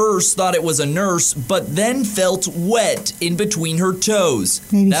patient at first thought it was a nurse, but then felt wet in between her toes.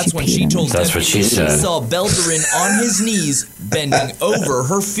 That's when she told deputies she saw Belderin on his knees, bending over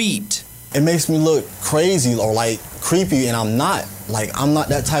her feet. It makes me look crazy or creepy, and I'm not. I'm not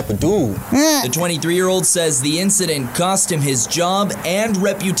that type of dude. The 23-year-old says the incident cost him his job and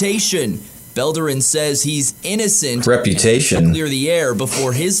reputation. Belderin says he's innocent. Reputation. To clear the air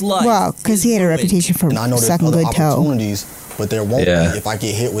before his life. Well, because he had a reputation for sucking good toe. Opportunities, but there won't be if I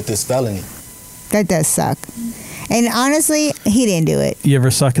get hit with this felony. That does suck. And honestly, he didn't do it. You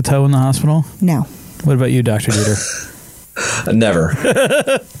ever suck a toe in the hospital? No. What about you, Dr. Dieter? Never.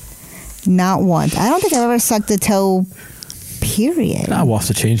 Not once. I don't think I've ever sucked a toe, period. We'll have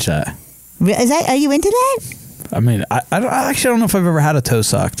to change that. Are you into that? I mean, I don't know if I've ever had a toe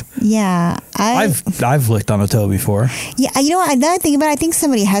sucked. Yeah, I've licked on a toe before. Yeah, you know what? Now I think about it, I think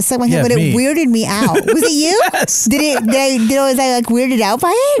somebody has sucked my toe, but me. It weirded me out. Was it you? Yes. Was I weirded out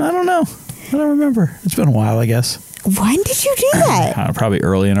by it? I don't know. I don't remember. It's been a while, I guess. When did you do that? Probably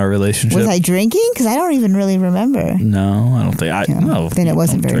early in our relationship. Was I drinking? Because I don't even really remember. No, I don't think. No. Then it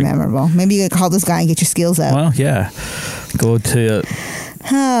wasn't very memorable. Maybe you could call this guy and get your skills up. Well, yeah. Go to.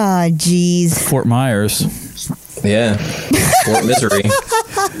 Oh, jeez. Fort Myers. Yeah. Fort Misery.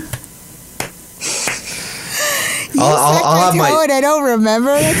 I'll have my. I don't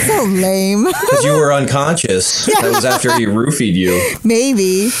remember. That's so lame. Because you were unconscious. That was after he roofied you.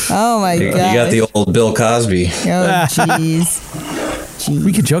 Maybe. Oh my god. You got the old Bill Cosby. Oh jeez.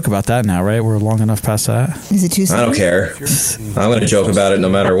 We could joke about that now, right? We're long enough past that. Is it too soon? I don't care. I'm going to joke about it no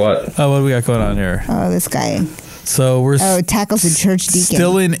matter what. Oh, what do we got going on here? Oh, this guy. So we're tackles a church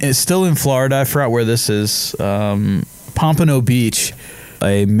deacon. Still in Florida. I forgot where this is. Pompano Beach.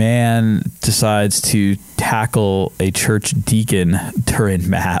 A man decides to tackle a church deacon during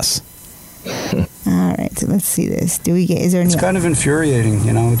mass. All right, so let's see this. Is there any? It's kind of infuriating,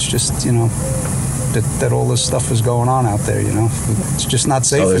 It's just, that all this stuff is going on out there, It's just not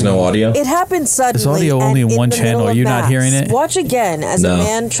safe. Oh, there's no audio? It happened suddenly. There's audio only in one channel. Are you not hearing it? Watch again as a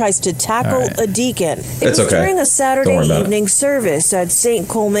man tries to tackle a deacon. It was okay. during a Saturday Don't worry about evening service at St.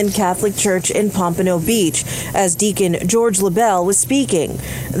 Coleman Catholic Church in Pompano Beach as Deacon George LaBelle was speaking.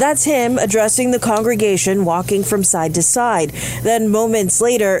 That's him addressing the congregation, walking from side to side. Then moments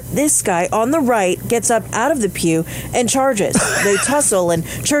later, this guy on the right gets up out of the pew and charges. They tussle and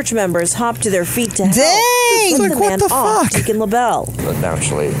church members hop to their feet to help. Dang! Put the man off Deacon LaBelle. But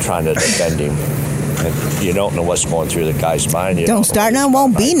naturally, trying to defend him, and you don't know what's going through the guy's mind. Don't start none,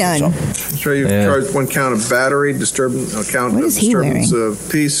 won't be none. So you've charged one count of battery, disturbance of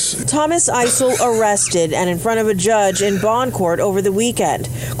peace. Thomas Eisel arrested and in front of a judge in bond court over the weekend.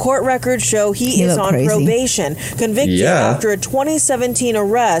 Court records show he is on probation, convicted after a 2017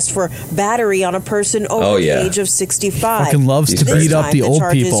 arrest for battery on a person over the age of 65. Fucking loves to beat up the old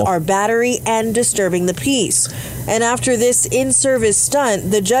people. Charges are battery and disturbing the peace. And after this in-service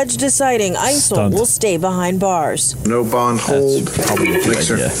stunt, the judge deciding Eisel will stay behind bars. No bond hold.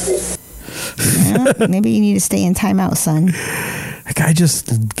 Maybe you need to stay in timeout, son. That guy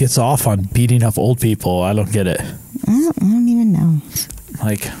just gets off on beating up old people. I don't get it. I don't even know.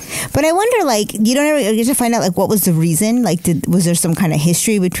 But I wonder, you don't ever get to find out, what was the reason? Was there some kind of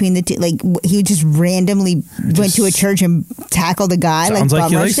history between the two? He just randomly went to a church and tackled a guy? Sounds like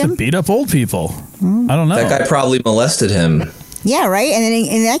he likes to beat up old people. I don't know. That guy probably molested him. Yeah, right? And then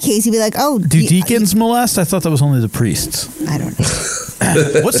in that case, he'd be like, oh. Do deacons molest? I thought that was only the priests. I don't know.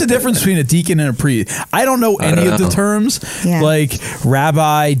 What's the difference between a deacon and a priest? I don't know any of the terms. Yeah. Like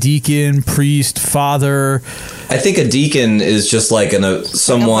rabbi, deacon, priest, father. I think a deacon is just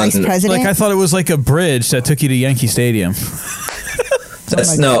someone. Vice president? I thought it was like a bridge that took you to Yankee Stadium.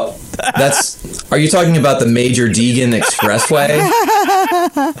 Are you talking about the Major Deegan Expressway?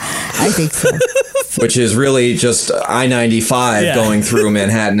 I think so. Which is really just I-95 going through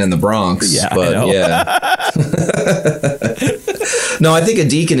Manhattan and the Bronx. No, I think a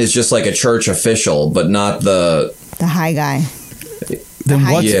deacon is just like a church official, but not the high guy. Then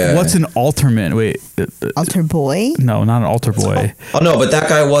what's an altarman? Wait, altar boy? No, not an altar boy. Oh no, but that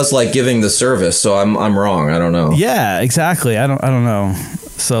guy was giving the service, so I'm wrong. I don't know. Yeah, exactly. I don't know.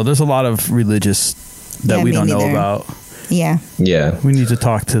 So there's a lot of religious that we don't know about. Yeah. Yeah. We need to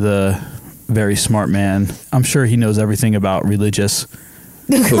talk to the very smart man. I'm sure he knows everything about religious.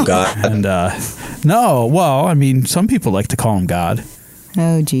 Oh God. And no, well, I mean, some people like to call him God.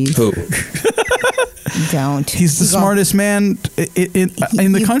 Oh, geez. Who? Don't. He's the smartest man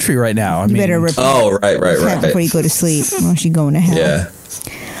in the country right now. You better repent. Oh, right. Before you go to sleep, or else you're going to hell. Yeah.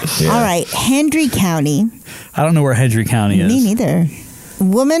 All right, Hendry County. I don't know where Hendry County is. Me neither.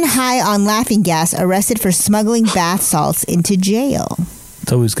 Woman high on laughing gas arrested for smuggling bath salts into jail.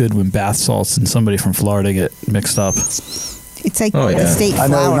 It's always good when bath salts and somebody from Florida get mixed up. It's like a state flower. I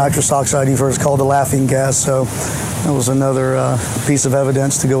know nitrous oxide, you've heard, is called the laughing gas, so that was another piece of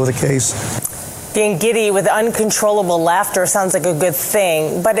evidence to go with the case. Being giddy with uncontrollable laughter sounds like a good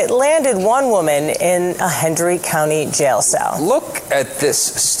thing, but it landed one woman in a Hendry County jail cell. Look at this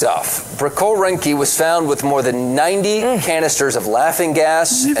stuff. Bricole Renke was found with more than 90 canisters of laughing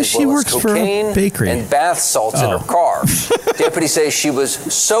gas, as well as cocaine and bath salts in her car. Deputies say she was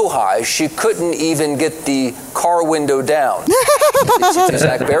so high she couldn't even get the car window down.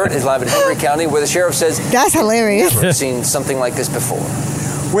 Zach Barrett is live in Hendry County, where the sheriff says that's hilarious. Never seen something like this before.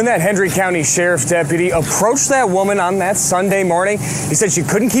 When that Hendry County Sheriff's deputy approached that woman on that Sunday morning, he said she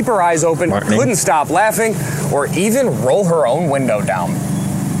couldn't keep her eyes open, couldn't stop laughing, or even roll her own window down.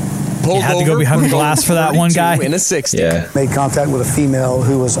 You had to go behind the glass for that one guy? In a 60. Yeah. Made contact with a female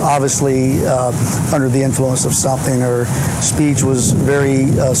who was obviously under the influence of something. Her speech was very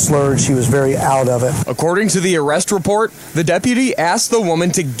slurred. She was very out of it. According to the arrest report, the deputy asked the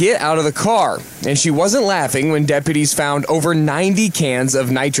woman to get out of the car, and she wasn't laughing when deputies found over 90 cans of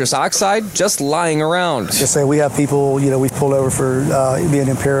nitrous oxide just lying around. Just say we have people, we've pulled over for being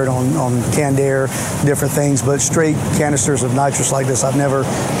impaired on canned air, different things, but straight canisters of nitrous like this, I've never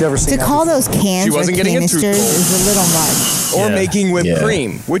seen. To call those cans or canisters is a little much. Or making whipped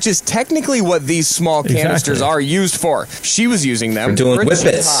cream, which is technically what these small canisters are used for. She was using them for doing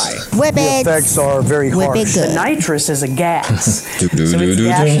whippets. The effects are very harsh. The nitrous is a gas. So it's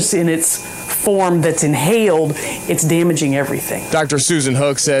gaseous in its form that's inhaled, it's damaging everything. Dr. Susan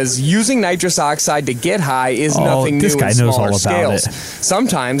Hook says using nitrous oxide to get high is nothing new in smaller scales.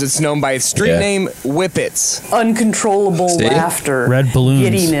 Sometimes it's known by its street name, whippets. Uncontrollable laughter, red balloons,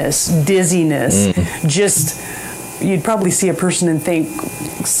 giddiness, dizziness, just, you'd probably see a person and think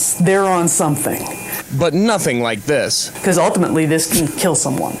they're on something. But nothing like this. Because ultimately this can kill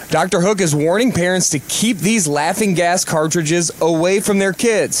someone. Dr. Hook is warning parents to keep these laughing gas cartridges away from their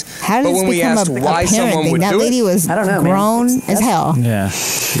kids. How did but when we asked why someone would that do lady it, was I don't know, grown as hell. Yeah.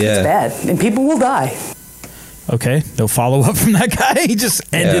 It's bad. And people will die. Okay, no follow up from that guy. He just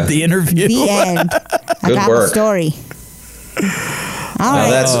ended the interview. The end. I got the story. All right.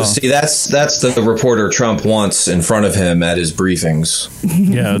 That's the reporter Trump wants in front of him at his briefings.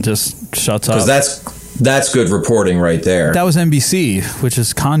 Yeah, just shuts up. Because that's good reporting right there. That was NBC, which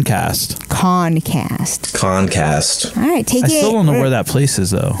is Concast. All right, I still don't know where that place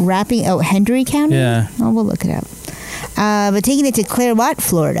is, though. Hendry County? Yeah. Oh, we'll look it up. But taking it to Claremont,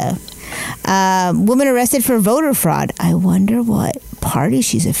 Florida. Woman arrested for voter fraud. I wonder what party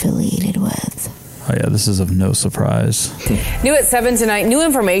she's affiliated with. Oh, yeah, this is of no surprise. New at 7 tonight, new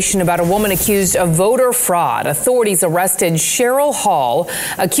information about a woman accused of voter fraud. Authorities arrested Cheryl Hall,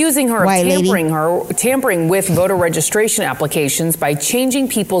 accusing her of tampering with voter registration applications by changing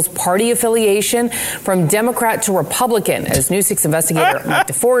people's party affiliation from Democrat to Republican. As News 6 investigator Mike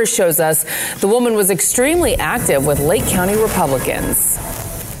DeForest shows us, the woman was extremely active with Lake County Republicans.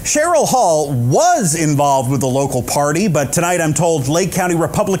 Cheryl Hall was involved with the local party, but tonight I'm told Lake County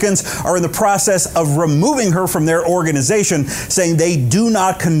Republicans are in the process of removing her from their organization, saying they do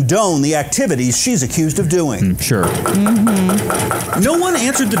not condone the activities she's accused of doing. Sure. No one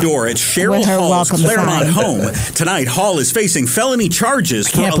answered the door at Cheryl Hall's Claremont home. Tonight, Hall is facing felony charges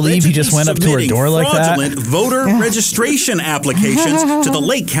for can't believe he just went up to her door like that. fraudulent voter registration applications to the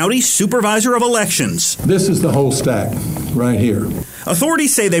Lake County Supervisor of Elections. This is the whole stack right here.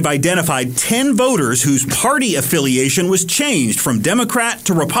 Authorities say they've identified 10 voters whose party affiliation was changed from Democrat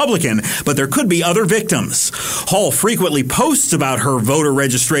to Republican, but there could be other victims. Hall frequently posts about her voter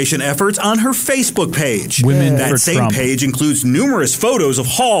registration efforts on her Facebook page. That same page includes numerous photos of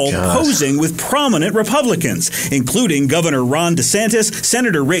Hall posing with prominent Republicans, including Governor Ron DeSantis,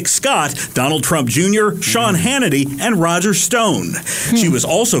 Senator Rick Scott, Donald Trump Jr., Sean Hannity, and Roger Stone. She was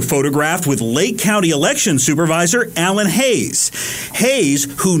also photographed with Lake County Election Supervisor Alan Hayes. Hayes,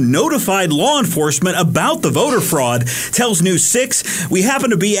 who notified law enforcement about the voter fraud, tells News 6, "We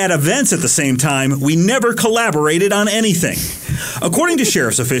happened to be at events at the same time. We never collaborated on anything." According to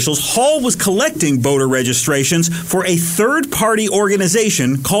sheriff's officials, Hall was collecting voter registrations for a third-party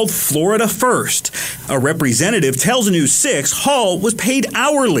organization called Florida First. A representative tells News 6 Hall was paid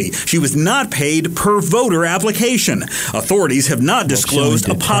hourly. She was not paid per voter application. Authorities have not disclosed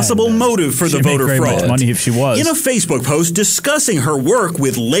a possible motive for the voter fraud. Money if she was. In a Facebook post discussing her work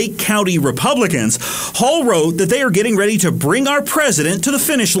with Lake County Republicans, Hall wrote that they are getting ready to bring our president to the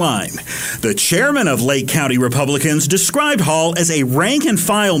finish line. The chairman of Lake County Republicans described Hall as a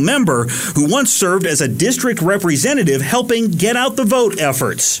rank-and-file member who once served as a district representative helping get out the vote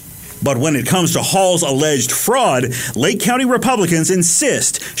efforts. But when it comes to Hall's alleged fraud, Lake County Republicans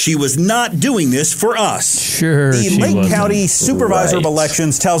insist she was not doing this for us. Sure, the Lake County Supervisor of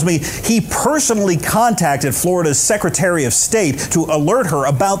Elections tells me he personally contacted Florida's Secretary of State to alert her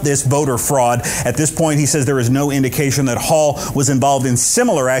about this voter fraud. At this point, he says there is no indication that Hall was involved in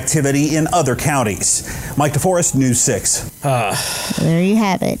similar activity in other counties. Mike DeForest, News 6. There you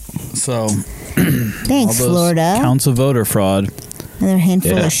have it. So, thanks, all those Florida. Counts of voter fraud. Another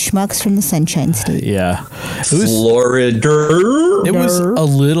handful of schmucks from the Sunshine State. Yeah. It was, Florida. It was a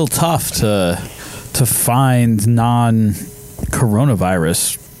little tough to find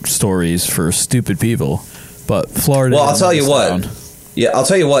non-coronavirus stories for stupid people, but Florida. Well, I'll tell you what. Yeah, I'll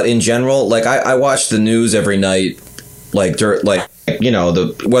tell you what. In general, like I watch the news every night, whether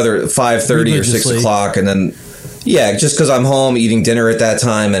 5:30 or 6 o'clock, and then. Yeah, just because I'm home eating dinner at that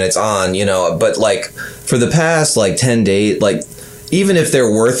time and it's on, But for the past 10 days, even if there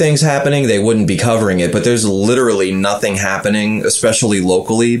were things happening, they wouldn't be covering it. But there's literally nothing happening, especially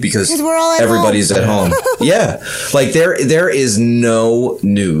locally, because we're all at everybody's home. at home. Yeah, there is no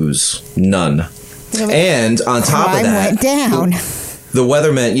news, none. And on top of that, went down. The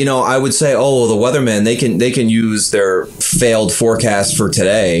weathermen, I would say, the weathermen, they can use their failed forecast for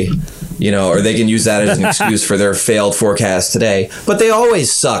today. Or they can use that as an excuse for their failed forecast today. But they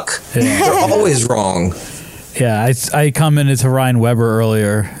always suck. Yeah. They're always wrong. Yeah, I commented to Ryan Weber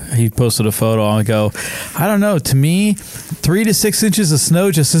earlier. He posted a photo. I go, I don't know. To me, 3 to 6 inches of snow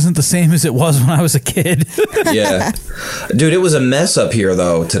just isn't the same as it was when I was a kid. Yeah, dude, it was a mess up here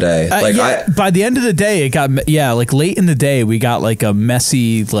though today. By the end of the day, it got like late in the day, we got like a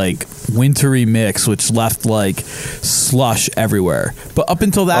messy, like wintry mix, which left like slush everywhere. But up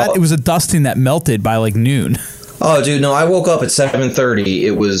until that, it was a dusting that melted by like noon. Oh, dude, no! I woke up at 7:30.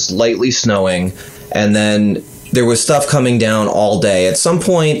 It was lightly snowing, and then there was stuff coming down all day. At some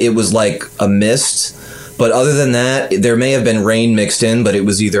point, it was like a mist, but other than that, there may have been rain mixed in, but it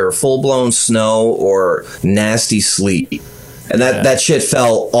was either full-blown snow or nasty sleet. And that shit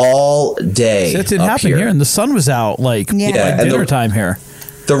fell all day. It didn't happen here, and the sun was out like dinner time here.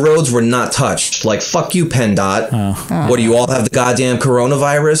 The roads were not touched. Like, fuck you, PennDOT. What do you all have, the goddamn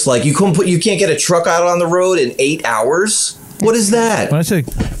coronavirus? Like, you can't get a truck out on the road in 8 hours? What is that? When I took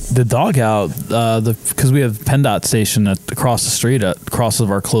the dog out, because we have PennDOT station across the street, across of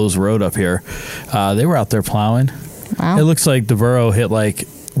our closed road up here, they were out there plowing. Wow. It looks like the Burrow hit like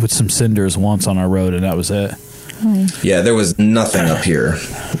with some cinders once on our road, and that was it. Yeah, there was nothing up here.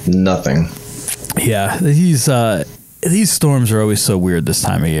 Nothing. Yeah, these storms are always so weird this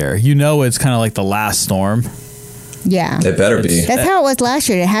time of year. You know, it's kind of like the last storm. Yeah, it better be. That's how it was last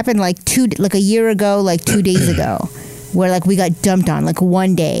year. It happened like a year ago, like 2 days ago, where like we got dumped on like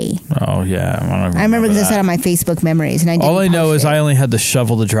one day. Oh yeah, I remember because I said on my Facebook memories, and all I know is I only had to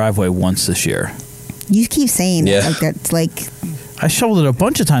shovel the driveway once this year. You keep saying that, like that's like. I shoveled it a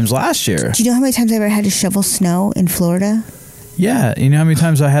bunch of times last year. Do you know how many times I ever had to shovel snow in Florida? Yeah, you know how many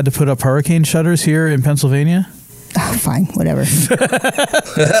times I had to put up hurricane shutters here in Pennsylvania? Oh, fine, whatever.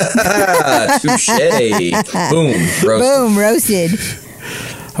 Touche. Boom, roasted. Boom, roasted.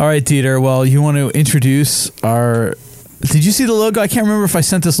 All right, Dieter. Well, you want to introduce our... Did you see the logo? I can't remember if I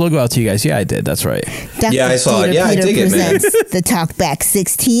sent this logo out to you guys. Yeah, I did. That's right. Dr. Yeah, I saw it. Yeah, Peter I dig it, man. The Talkback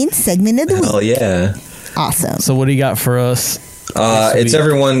 16 segment of the week. Oh, yeah. Awesome. So what do you got for us? It's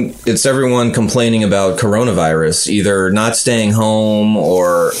everyone complaining about coronavirus, either not staying home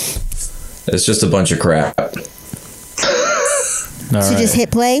or it's just a bunch of crap. So just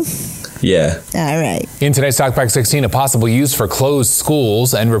hit play? Yeah. All right. In today's Talkback 16, a possible use for closed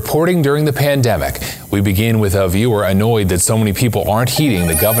schools and reporting during the pandemic. We begin with a viewer annoyed that so many people aren't heeding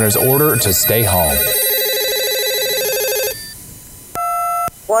the governor's order to stay home.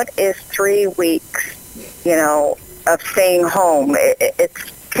 What is 3 weeks, of staying home? It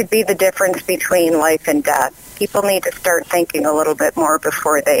could be the difference between life and death. People need to start thinking a little bit more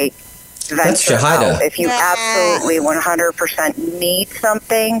before they venture out. If you absolutely 100% need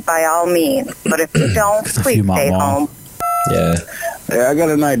something, by all means. But if you don't, please stay home. Yeah. Yeah, I got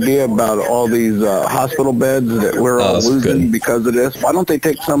an idea about all these hospital beds that we're all losing because of this. Why don't they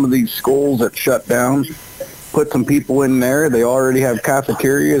take some of these schools that shut down, put some people in there? They already have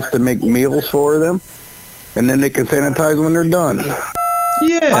cafeterias to make meals for them, and then they can sanitize when they're done.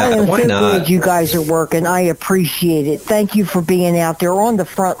 Yeah, I am why so not? glad you guys are working. I appreciate it. Thank you for being out there on the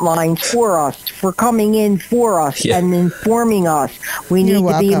front lines for us, for coming in for us and informing us. We need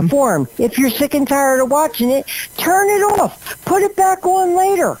to be informed. If you're sick and tired of watching it, turn it off. Put it back on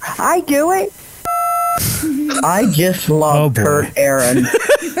later. I do it. I just love Kurt Aaron.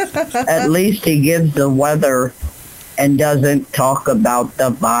 At least he gives the weather and doesn't talk about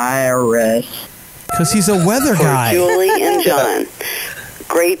the virus. Because he's a weather guy. Julie and John,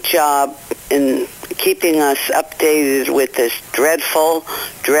 great job in keeping us updated with this dreadful,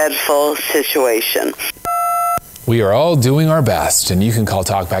 dreadful situation. We are all doing our best, and you can call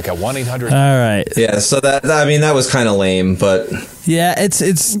Talkback at 1-800. All right. Yeah, so that was kind of lame, but... Yeah,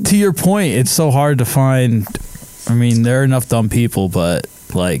 it's to your point, it's so hard to find... I mean, there are enough dumb people, but...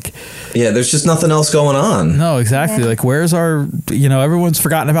 Like, yeah, there's just nothing else going on. No, exactly. Like, where's our, everyone's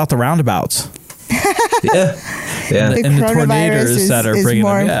forgotten about the roundabouts. Yeah. The and the coronavirus tornadoes that are bringing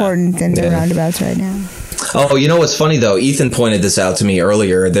more them. important than the roundabouts right now. Oh, you know what's funny though? Ethan pointed this out to me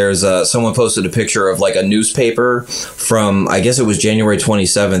earlier. There's someone posted a picture of like a newspaper from, I guess it was January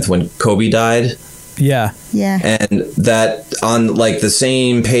 27th when Kobe died. Yeah. Yeah. And that on like the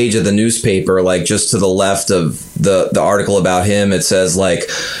same page of the newspaper, like just to the left of the article about him, it says like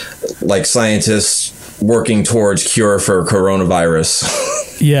scientists working towards cure for coronavirus.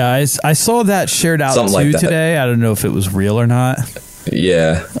 Yeah, I saw that shared out Something too like that. today. I don't know if it was real or not.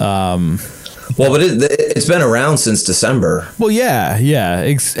 Yeah. Well, but it's been around since December. Well, yeah.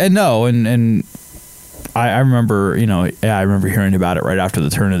 And I remember, I remember hearing about it right after the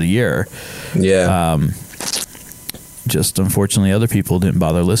turn of the year. Yeah. Just unfortunately, other people didn't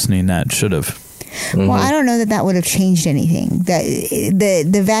bother listening that should have. Well, I don't know that would have changed anything. That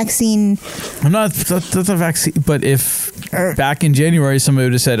the vaccine. I'm not the vaccine, but if back in January somebody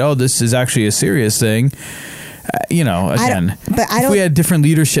would have said, "Oh, this is actually a serious thing," again, if we had different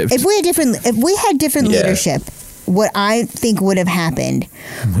leadership, if we had different leadership, what I think would have happened,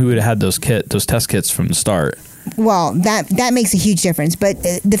 we would have had those test kits from the start. Well, that makes a huge difference. But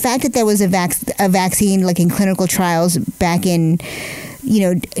the fact that there was a vaccine like in clinical trials back in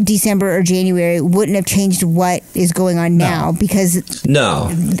December or January wouldn't have changed what is going on now because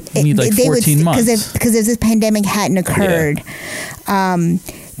you need like 14 months because if this pandemic hadn't occurred,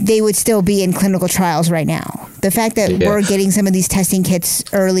 they would still be in clinical trials right now. The fact that we're getting some of these testing kits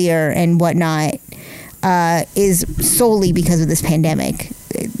earlier and whatnot is solely because of this pandemic.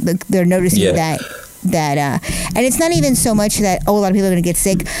 They're noticing that and it's not even so much that a lot of people are going to get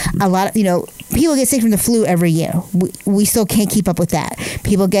sick. A lot of people get sick from the flu every year. We still can't keep up with that.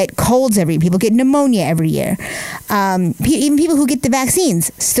 People get colds people get pneumonia every year. Even people who get the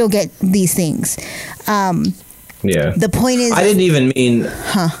vaccines still get these things. The point is, I didn't even mean.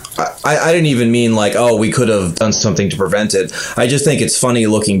 I didn't even mean like, oh, we could have done something to prevent it. I just think it's funny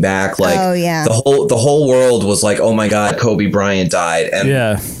looking back. Like, the whole world was like, oh my God, Kobe Bryant died,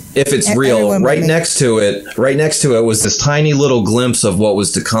 and if it's real, right next to it was this tiny little glimpse of what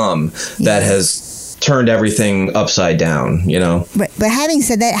was to come that has turned everything upside down, But having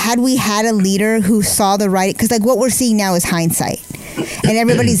said that, had we had a leader who saw the right, because like what we're seeing now is hindsight, and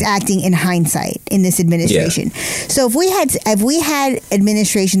everybody's acting in hindsight in this administration. So if we had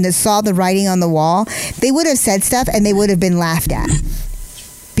administration that saw the writing on the wall, they would have said stuff and they would have been laughed at.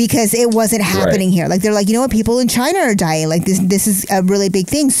 Because it wasn't happening here. Like they're like, people in China are dying. Like this is a really big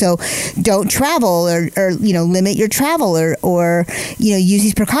thing. So don't travel or limit your travel or use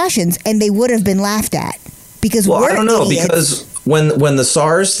these precautions. And they would have been laughed at because we're I don't know idiots. Because when the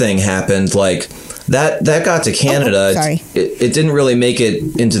SARS thing happened, like that got to Canada. It didn't really make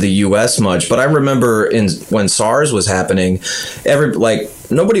it into the U.S. much. But I remember when SARS was happening,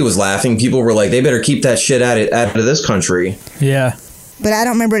 nobody was laughing. People were like, they better keep that shit out of this country. Yeah. But I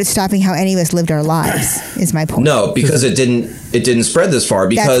don't remember it stopping how any of us lived our lives. Is my point. No, because it didn't spread this far.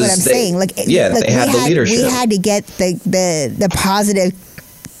 Because that's what I'm saying. They had the leadership. We had to get the positive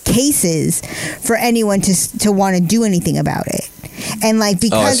cases for anyone to want to do anything about it. And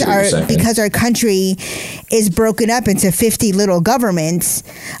because our country is broken up into 50 little governments,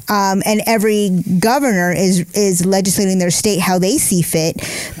 and every governor is legislating their state how they see fit,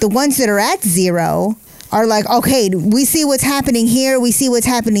 the ones that are at zero are like, okay, we see what's happening here, we see what's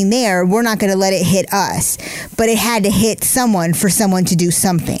happening there, we're not going to let it hit us. But it had to hit someone for someone to do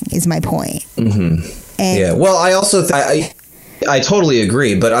something, is my point. Mm-hmm. Well, I also I totally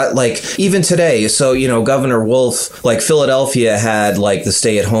agree, but even today, so Governor Wolf, Philadelphia had the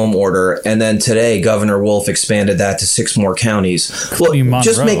stay-at-home order, and then today Governor Wolf expanded that to 6 more counties.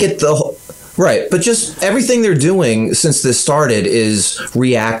 Just make it right, but just everything they're doing since this started is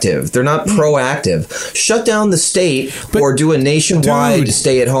reactive. They're not proactive. Shut down the state or do a nationwide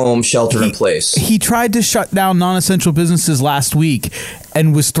stay-at-home shelter in place. He tried to shut down non-essential businesses last week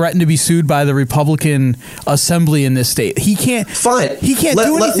and was threatened to be sued by the Republican Assembly in this state. He can't. Fine. He can't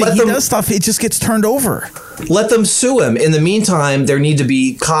do anything. He does stuff. It just gets turned over. Let them sue him. In the meantime, there need to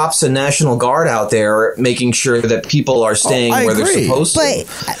be cops and National Guard out there making sure that people are staying where they're supposed to.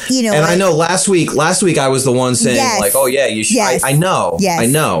 But, and I know last week I was the one saying you should. Yes. I know. Yes. I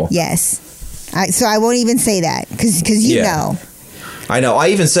know. Yes. So I won't even say that because you know. I know. I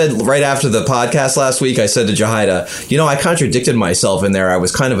even said right after the podcast last week, I said to Jahida, I contradicted myself in there. I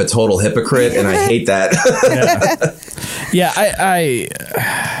was kind of a total hypocrite, and I hate that.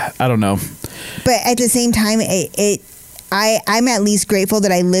 I don't know. But at the same time, I'm at least grateful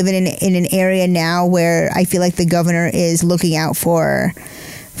that I live in an area now where I feel like the governor is looking out for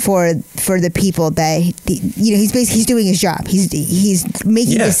the people that he's doing his job. He's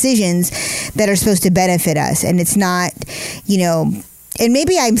making decisions that are supposed to benefit us, and it's not and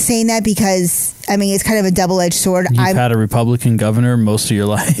maybe I'm saying that because it's kind of a double-edged sword. You've had a Republican governor most of your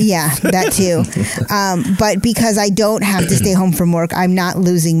life. Yeah, that too. But because I don't have to stay home from work, I'm not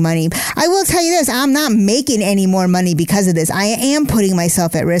losing money. I will tell you this, I'm not making any more money because of this. I am putting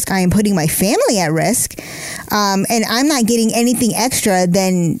myself at risk. I am putting my family at risk. And I'm not getting anything extra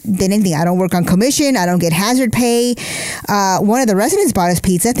than anything. I don't work on commission. I don't get hazard pay. One of the residents bought us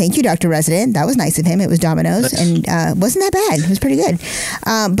pizza. Thank you, Dr. Resident. That was nice of him. It was Domino's. And wasn't that bad. It was pretty good.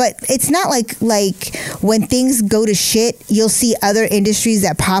 But it's not like when things go to shit, you'll see other industries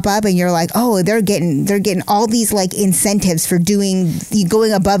that pop up and you're like, oh, they're getting all these incentives for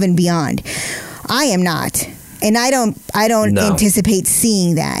going above and beyond. I am not. And I don't anticipate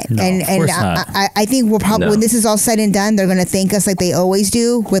seeing that. No, and of course not. I think we'll probably, when this is all said and done, they're going to thank us like they always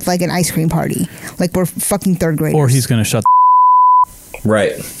do with like an ice cream party. Like we're fucking third graders. Or he's going to shut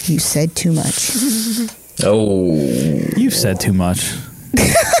Right. You said too much. Oh. You've said too much.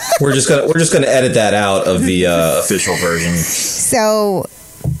 We're just gonna edit that out of the official version. So,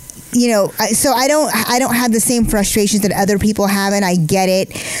 so I don't have the same frustrations that other people have, and I get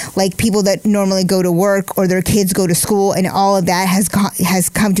it. Like people that normally go to work or their kids go to school, and all of that has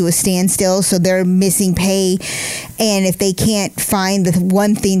come to a standstill. So they're missing pay, and if they can't find the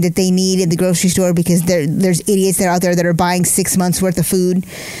one thing that they need at the grocery store because there's idiots that are out there that are buying 6 months worth of food.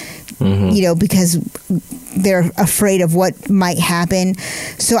 Mm-hmm. Because they're afraid of what might happen.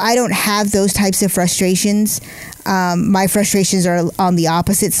 So I don't have those types of frustrations. My frustrations are on the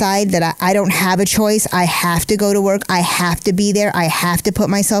opposite side, that I don't have a choice. I have to go to work. I have to be there. I have to put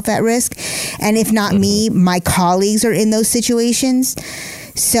myself at risk. And if not me, my colleagues are in those situations.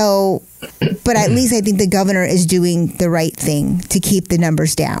 So, but at least I think the governor is doing the right thing to keep the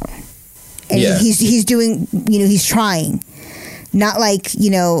numbers down. And he's doing, he's trying. Not like,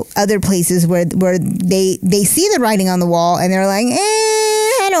 other places where they see the writing on the wall and they're like,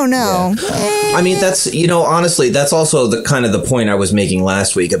 I don't know. Yeah. I mean, that's, honestly, that's also the kind of the point I was making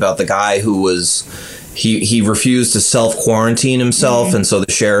last week about the guy who was, he refused to self-quarantine himself, mm-hmm. and so the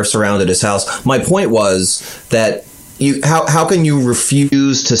sheriff surrounded his house. My point was that how can you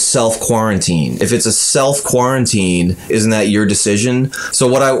refuse to self-quarantine? If it's a self-quarantine, isn't that your decision? So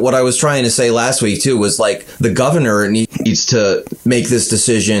what I was trying to say last week too was like the governor needs to make this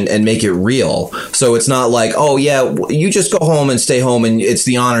decision and make it real. So it's not like, oh yeah, you just go home and stay home and it's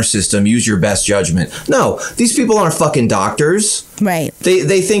the honor system, use your best judgment. No, these people aren't fucking doctors. Right.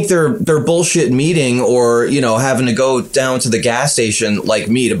 They think their bullshit meeting or, having to go down to the gas station like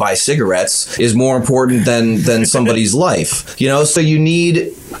me to buy cigarettes is more important than somebody's life. So you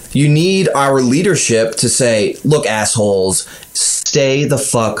need our leadership to say, look, assholes, stay the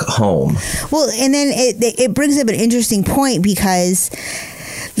fuck home. Well, and then it brings up an interesting point, because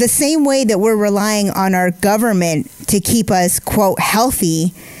the same way that we're relying on our government to keep us, quote,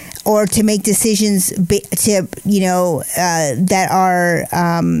 healthy, or to make decisions that are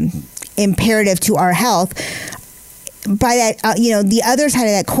imperative to our health. By that, the other side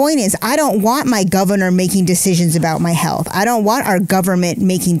of that coin is I don't want my governor making decisions about my health. I don't want our government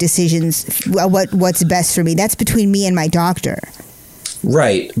making decisions what's best for me. That's between me and my doctor.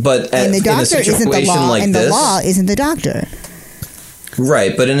 Right, but and the doctor isn't the law, and the law isn't the doctor.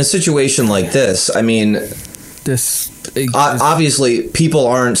 Right, but in a situation like this, I mean, obviously people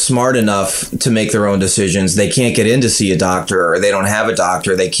aren't smart enough to make their own decisions. They can't get in to see a doctor, or they don't have a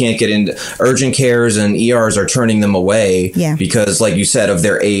doctor. They can't get into urgent cares, and ERs are turning them away because, like you said, of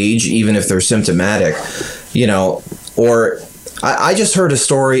their age, even if they're symptomatic, or I just heard a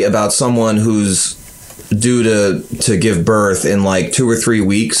story about someone who's due to give birth in like 2 or 3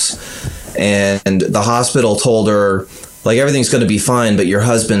 weeks, and the hospital told her, like, everything's going to be fine, but your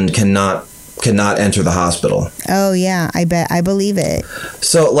husband cannot enter the hospital. Oh yeah, I believe it.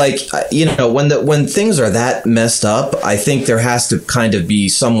 So like, when things are that messed up, I think there has to kind of be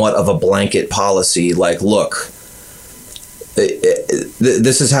somewhat of a blanket policy. Like, look,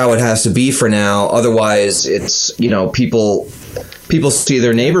 this is how it has to be for now. Otherwise, it's people see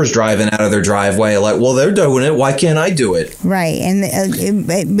their neighbors driving out of their driveway, like, well, they're doing it. Why can't I do it? Right, and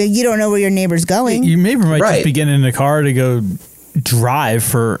but you don't know where your neighbor's going. Your neighbor might just be getting in the car to go drive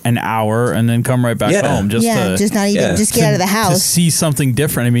for an hour and then come right back home. Just get out of the house to see something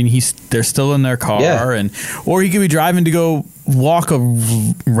different. I mean, they're still in their car, or he could be driving to go walk a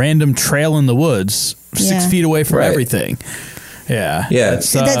random trail in the woods 6 feet away from everything. Yeah.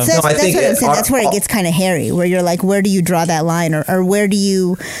 That's what I'm saying. That's where it gets kind of hairy, where you're like, where do you draw that line, or where do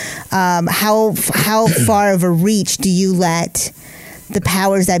you, how far of a reach do you let the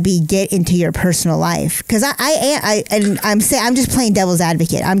powers that be get into your personal life? Because I'm just playing devil's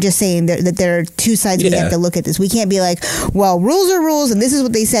advocate. I'm just saying that there are two sides we have to look at this. We can't be like, well, rules are rules, and this is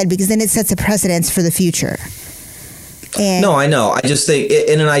what they said, because then it sets a precedence for the future. And no, I know. I just think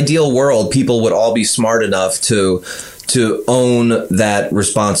in an ideal world, people would all be smart enough to own that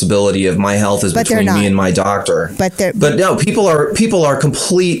responsibility of my health is between me and my doctor. But no, people are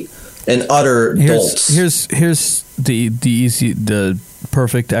complete and utter dolts. Here's the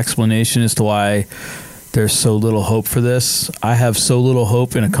perfect explanation as to why there's so little hope for this. I have so little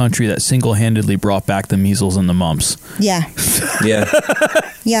hope in a country that single-handedly brought back the measles and the mumps. Yeah.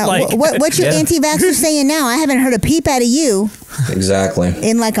 Yeah. Like, what you anti-vaxxers saying now? I haven't heard a peep out of you. Exactly.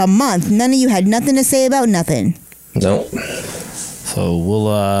 In like a month. None of you had nothing to say about nothing. Nope. So we'll.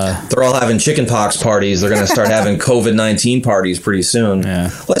 They're all having chickenpox parties. They're going to start having COVID-19 parties pretty soon.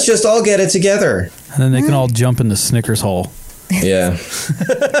 Yeah. Let's just all get it together. And then they can all jump in the Snickers hole. Yeah.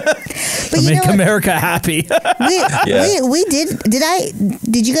 But make America happy. we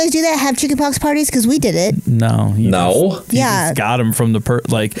did you guys do that? Have chickenpox parties? Because we did it. No. You just got them from the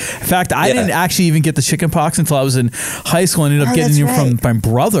in fact, I didn't actually even get the chickenpox until I was in high school. I ended up getting them from my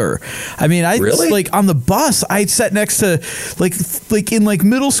brother. I mean, like on the bus, I sat next to like in like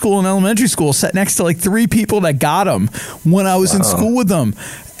middle school and elementary school, sat next to like 3 people that got them when I was in school with them.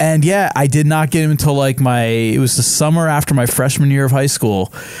 And I did not get him until it was the summer after my freshman year of high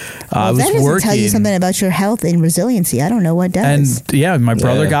school. I was that doesn't working. Tell you something about your health and resiliency. I don't know what does. And my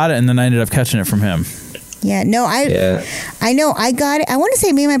brother got it, and then I ended up catching it from him. Yeah, no, I know I got it. I want to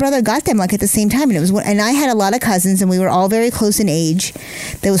say me and my brother got them like at the same time, and I had a lot of cousins, and we were all very close in age.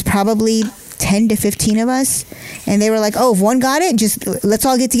 There was probably 10 to 15 of us, and they were like, "Oh, if one got it, just let's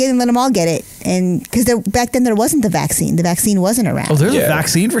all get together and let them all get it." And because back then there wasn't the vaccine wasn't around. Oh, there's a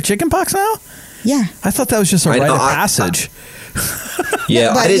vaccine for chickenpox now? Yeah, I thought that was just a rite of passage. I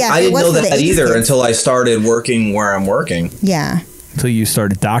didn't know that either until I started working where I'm working. Yeah. Until you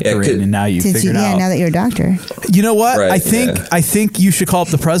started doctoring, and now you figured out. Yeah, now that you're a doctor. You know what? Right, I think you should call up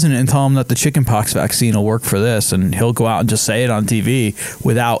the president and tell him that the chickenpox vaccine will work for this, and he'll go out and just say it on TV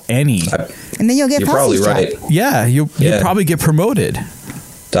without any. And then you'll get. You're probably right. Yeah, you'll probably get promoted.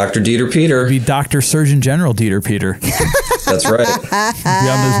 Dr. Dieter Peter. Be Dr. Surgeon General Dieter Peter. That's right. Be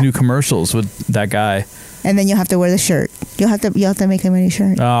on those new commercials with that guy. And then you'll have to wear the shirt. You'll have to make him a new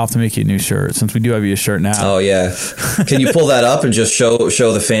shirt. Oh, I'll have to make you a new shirt since we do have you a shirt now. Oh yeah. Can you pull that up and just show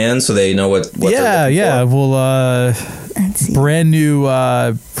the fans so they know what they're looking for? Well, brand new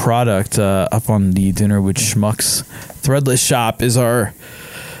product up on the Dinner with Schmucks Threadless shop is our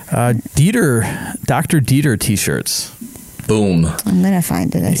Dr. Dieter t-shirts. Boom. I'm gonna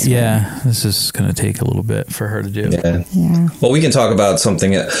find it. I swear. Yeah, this is gonna take a little bit for her to do. Yeah. Well, we can talk about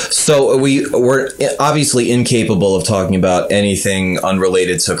something. So we're obviously incapable of talking about anything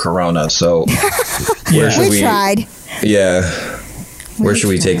unrelated to Corona. So where should we? Tried. Yeah. Where should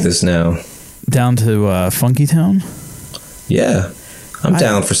we take this now? Down to Funky Town. Yeah, I'm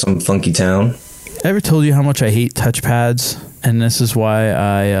down for some Funky Town. Ever told you how much I hate touchpads? And this is why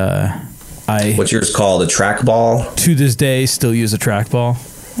I what's yours called? A trackball? To this day, still use a trackball.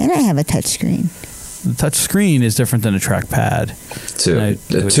 And I have a touch screen. The touch screen is different than a trackpad. True.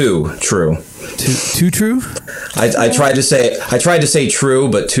 Two true? I tried to say true,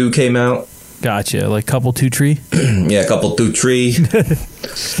 but 2 came out. Gotcha. Like couple 2 tree? Yeah, a couple 2 tree.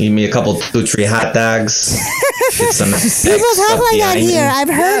 Give me a couple 2 tree hot dogs. Get some people talk like that here. I've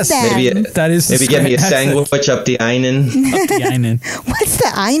heard that. Maybe get me a sandwich up the Einen. Up the Einen. What's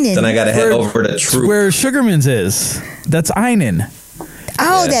the Einen? Then I got to head over to True. Where Sugarman's is. That's Einen.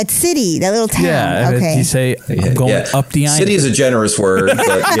 Oh, that city, that little town. Yeah, okay. You say I'm going up the Einen. City is a generous word, but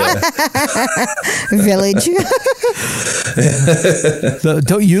yeah. Village.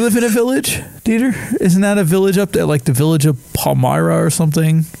 Don't you live in a village, Dieter? Isn't that a village up there, like the village of Palmyra or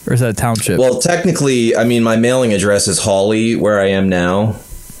something? Or is that a township? Well, technically, I mean, my mailing address is Hawley, where I am now.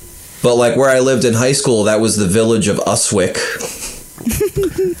 But like where I lived in high school, that was the village of Uswick.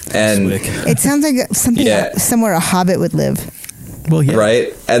 And it sounds like something somewhere a hobbit would live. Well, yeah.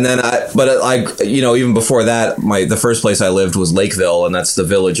 Right. And then even before that, the first place I lived was Lakeville, and that's the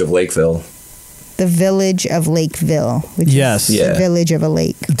village of Lakeville. The village of Lakeville, which is the village of a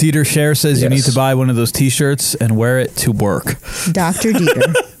lake. Dieter Scher says you need to buy one of those t-shirts and wear it to work. Dr.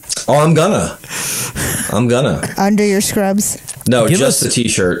 Dieter. Oh, I'm gonna. Under your scrubs? No, just the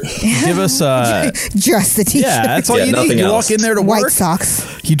t-shirt. Give us just the t-shirt. Yeah, that's all you need. You walk in there to work. White socks.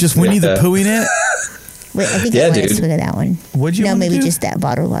 You just Winnie the Poohing it. Wait, I think I want a swig of that one. What'd you want maybe to do? Just that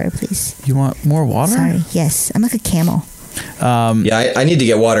bottled water, please. You want more water? Sorry. Yes, I'm like a camel. I need to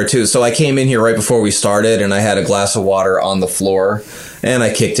get water too. So I came in here right before we started, and I had a glass of water on the floor, and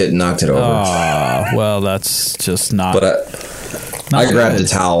I kicked it and knocked it over. Well, that's just not. But I grabbed a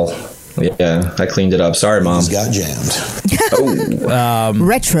towel. Yeah, I cleaned it up. Sorry, Mom. He's got jammed.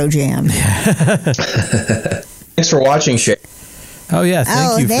 Retro jammed. Thanks for watching, Shay. Oh, yeah.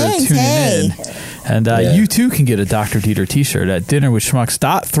 Thank you for tuning in. And you too can get a Dr. Dieter t-shirt at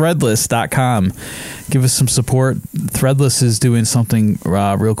dinnerwithschmucks.threadless.com. Give us some support. Threadless is doing something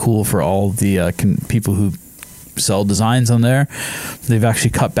real cool for all the people who sell designs on there. They've actually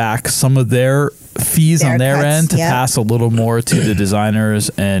cut back some of their fees on their end to pass a little more to the designers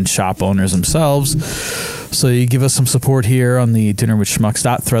and shop owners themselves. So you give us some support here on the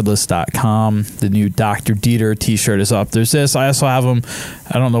dinnerwithschmucks.threadless.com. The new Dr. Dieter t-shirt is up. There's this. I also have them.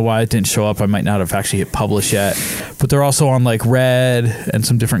 I don't know why it didn't show up. I might not have actually hit publish yet. But they're also on like red and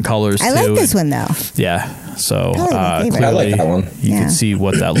some different colors too. I like this one though. Yeah. So clearly I like that one. You can see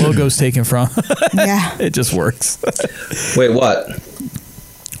what that logo's taken from. Yeah. It just works. Wait, what?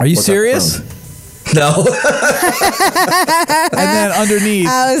 Are you serious? No. And then underneath,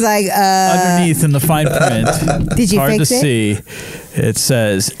 I was like, underneath in the fine print, did you hard fix to it? see. It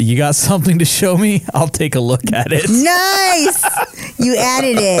says, "You got something to show me? I'll take a look at it." Nice. You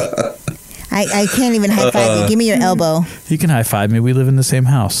added it. I can't even high five you. Give me your elbow. You can high five me. We live in the same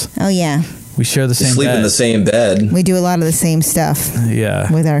house. Oh yeah. We share the You same sleep bed. in the same bed. We do a lot of the same stuff. Yeah.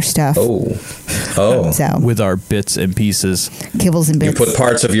 With our stuff. Oh. So. With our bits and pieces. Kibbles and You bits. put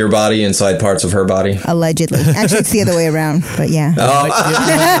parts of your body inside parts of her body. Allegedly. Actually, it's the other way around. But yeah. Too,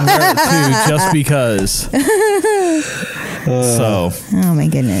 just because. So. Oh my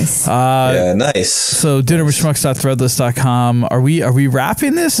goodness. Yeah, nice. So dinnerwithschmucks.threadless.com. Are we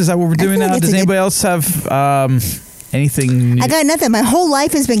wrapping this? Is that what we're doing now? Does anybody else have anything new? I got nothing. My whole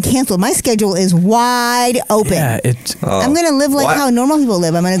life has been canceled. My schedule is wide open. Yeah, I'm going to live like how normal people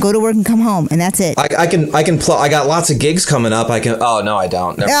live. I'm going to go to work and come home, and that's it. I got lots of gigs coming up. Oh no, I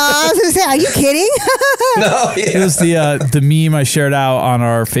don't. Never. I was going to say, are you kidding? No, yeah. It was the meme I shared out on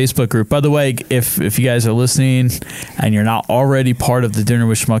our Facebook group. By the way, if you guys are listening and you're not already part of the Dinner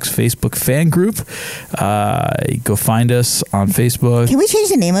with Schmucks Facebook fan group, go find us on Facebook. Can we change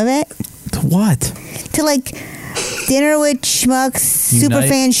the name of it? To what? To like Dinner with Schmucks, Unite?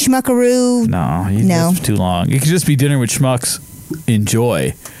 Superfan Schmuckaroo. No, No. that's too long. It could just be Dinner with Schmucks.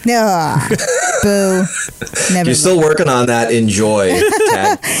 Enjoy. No. Boo. Never. You're still working on that. Enjoy.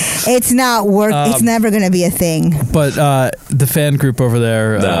 Tag. It's not work. It's never going to be a thing. But the fan group over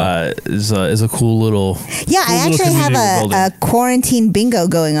there is a cool little. Yeah, I actually have a quarantine bingo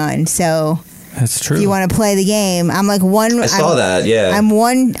going on. So that's true. if you want to play the game, I'm like one. I saw that. Yeah, I'm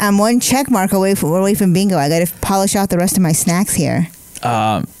one check mark away from bingo. I got to polish out the rest of my snacks here.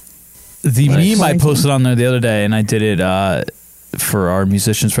 The meme I posted on there the other day, and I did it for our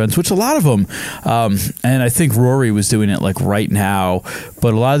musicians friends, which a lot of them, and I think Rory was doing it like right now,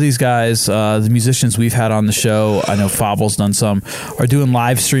 but a lot of these guys, the musicians we've had on the show, I know Fable's done some, are doing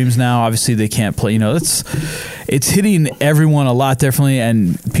live streams now. Obviously they can't play, it's hitting everyone a lot differently,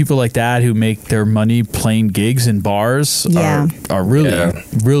 and people like that who make their money playing gigs in bars are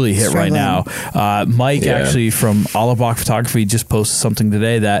really hit right now. Mike actually from Alabach Photography just posted something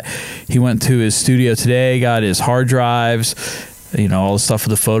today that he went to his studio today, got his hard drives, all the stuff for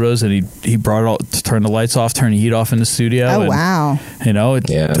the photos, and he brought it all to turn the lights off, turn the heat off in the studio. Oh, and, wow.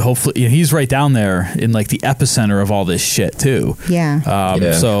 Hopefully he's right down there in like the epicenter of all this shit too. Yeah.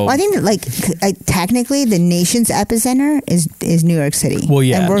 So well, I think that like technically the nation's epicenter is New York City. Well,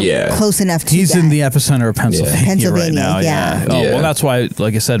 yeah. And we're close enough to He's that. in the epicenter of Pennsylvania right now. Yeah. Oh, well, that's why,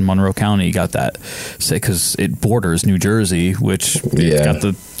 like I said, Monroe County got that, because it borders New Jersey, which it's got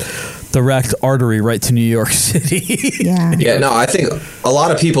the direct artery right to New York City. Yeah. Yeah, no, I think a lot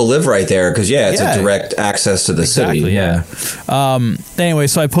of people live right there because, it's a direct access to the city. Yeah. Anyway,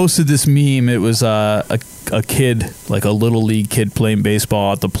 so I posted this meme. It was a kid, like a little league kid playing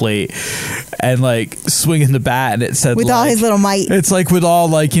baseball at the plate and like swinging the bat, and it said with all his little might. It's like with all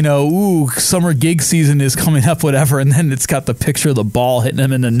like, summer gig season is coming up, whatever, and then it's got the picture of the ball hitting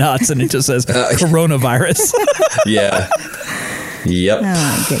him in the nuts, and it just says coronavirus. Yeah. Yep. Oh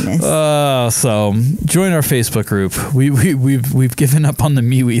my goodness. So join our Facebook group. We've given up on the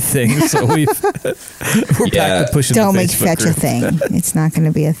MeWe thing, so we're back to pushing. Don't the make Facebook fetch group. a thing. It's not going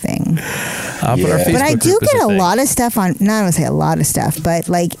to be a thing. But our Facebook But I do group is get a thing. lot of stuff on. Not going to say a lot of stuff, but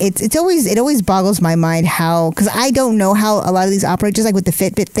like it always boggles my mind how, because I don't know how a lot of these operate. Just like with the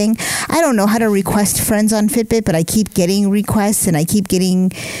Fitbit thing, I don't know how to request friends on Fitbit, but I keep getting requests and I keep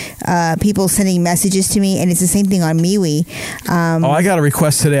getting people sending messages to me, and it's the same thing on MeWe. I got a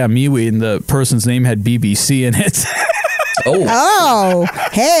request today on MeWe, and the person's name had BBC in it. Oh,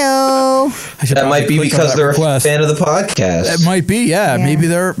 hey-o. That might be because they're a fan of the podcast. It might be, yeah. Maybe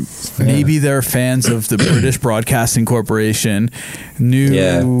they're fans of the British Broadcasting Corporation.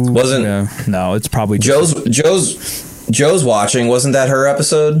 No, it's probably Joe's watching. Wasn't that her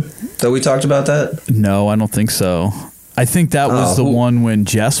episode that we talked about that? No, I don't think so. I think that was the one when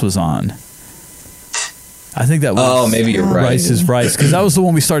Jess was on. I think that was. Oh, maybe you're right. Rice is Rice, because that was the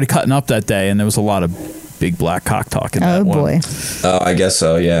one we started cutting up that day, and there was a lot of big black cock talk in that one. Oh boy. Oh, I guess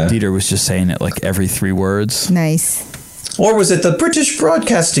so. Yeah. Dieter was just saying it like every 3 words. Nice. Or was it the British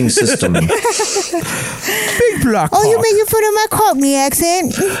Broadcasting System? Big Black Oh, you're making fun of my Cockney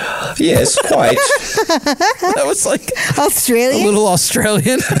accent? Yes, quite. That was like Australian? a little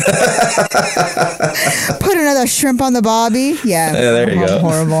Australian. Put another shrimp on the barbie. Yeah, there you go.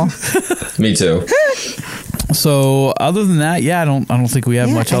 Horrible. Me too. So other than that, I don't think we have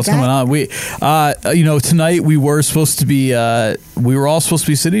much else coming on. We, tonight we were supposed to be, we were all supposed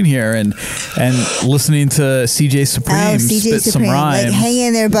to be sitting here and listening to CJ Supreme spit some rhymes. Like, hang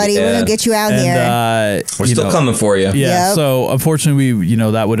in there, buddy. We're gonna get you out here. We're still coming for you. Yeah. Yep. So unfortunately,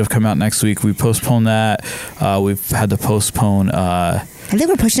 that would have come out next week. We postponed that. We've had to postpone. I think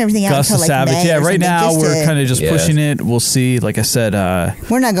we're pushing everything out until like Savage. May. Yeah, right now just we're kind of just pushing it. We'll see. Like I said,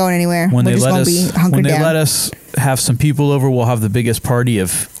 we're not going anywhere. When we're they let us, be hunkered down. let us have some people over, we'll have the biggest party of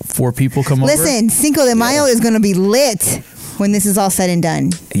 4 people come over. Listen, Cinco de Mayo is going to be lit when this is all said and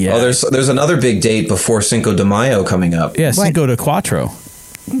done. Yeah. Oh, there's another big date before Cinco de Mayo coming up. Yeah, Cinco de Cuatro.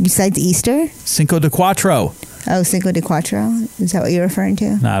 Besides Easter? Cinco de Cuatro. Oh, Cinco de Cuatro? Is that what you're referring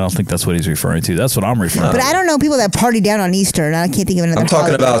to? No, I don't think that's what he's referring to. That's what I'm referring to. But I don't know people that party down on Easter, and I can't think of another I'm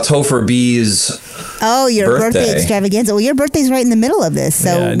talking holiday. about Topher B's your birthday extravaganza. Well, your birthday's right in the middle of this,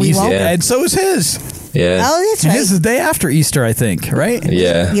 so we won't. And so is his. Yeah. Oh, that's right. His is the day after Easter, I think, right?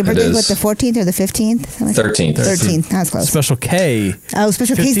 Yeah. Your birthday's what, the 14th or the 15th? 13th. 13th. That was close. Special K. Oh,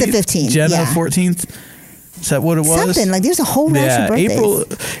 Special K's the 15th. Jenna, yeah. 14th. Is that what it was? Something like there's a whole rash of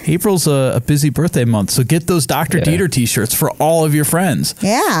birthdays. April's a busy birthday month, so get those Dr. Dieter t-shirts for all of your friends.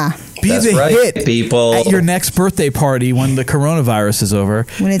 Yeah. That's the right, hit people. At your next birthday party when the coronavirus is over.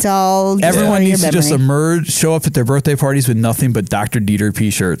 When it's all everyone needs to just show up at their birthday parties with nothing but Dr. Dieter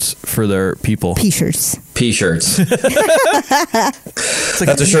P-shirts for their people. P-shirts. P-shirts.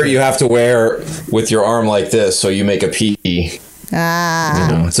 That's a shirt you have to wear with your arm like this, so you make a P.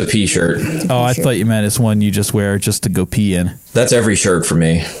 Ah. It's a P shirt. I thought you meant it's one you just wear just to go pee in. That's every shirt for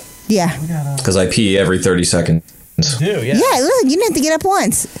me. Yeah. Because I pee every 30 seconds. You do, yeah. Yeah, look, you didn't have to get up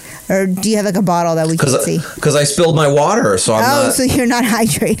once. Or do you have like a bottle that we can see? Because I spilled my water, so I'm not. Oh, so you're not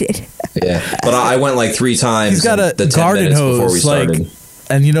hydrated. Yeah, but I went like 3 times. He's got a the 10 garden minutes hose before we started.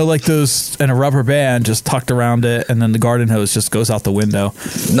 And like those, and a rubber band just tucked around it, and then the garden hose just goes out the window.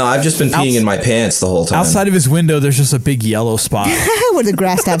 No, I've just been peeing in my pants the whole time. Outside of his window, there's just a big yellow spot. Where the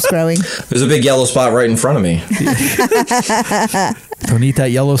grass stops growing. There's a big yellow spot right in front of me. Don't eat that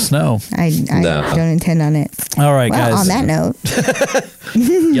yellow snow. I don't intend on it. All right, guys. On that note.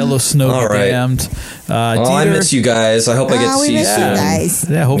 Yellow snow damned. I miss you guys. I hope I get to see you soon. Guys.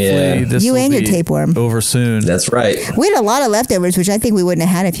 Yeah, hopefully this you will and your be tapeworm over soon. That's right. We had a lot of leftovers, which I think we wouldn't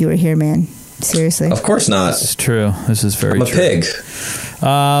have had if you were here, man. Seriously. Of course not. This is true. This is very true.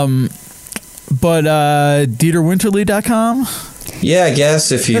 I'm a pig. But DieterWinterly.com? Yeah, I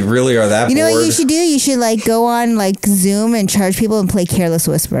guess if you really are that bored. You know what you should do? You should go on Zoom and charge people and play Careless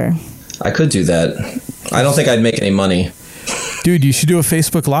Whisper. I could do that. I don't think I'd make any money. Dude, you should do a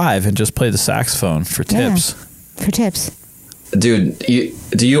Facebook Live and just play the saxophone for tips. Yeah, for tips. Dude,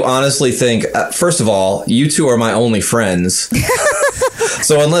 do you honestly think, first of all, you two are my only friends.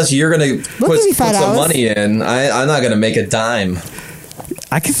 So unless you're going to put some money in, I'm not going to make a dime.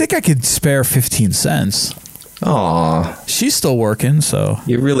 I think I could spare 15 cents. Aw. She's still working, so.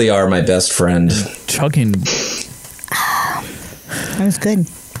 You really are my best friend. Chugging. That was good.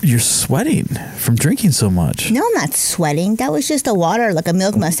 You're sweating from drinking so much. No, I'm not sweating. That was just a water, like a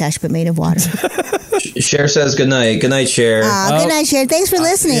milk mustache, but made of water. Cher says good night. Good night, Cher. Good night, Cher. Thanks for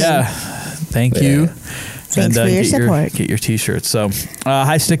listening. Thank you. Thanks for your support. Get your t-shirts. So,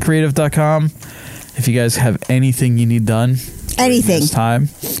 highstickcreative.com. If you guys have anything you need done. Anything. This time.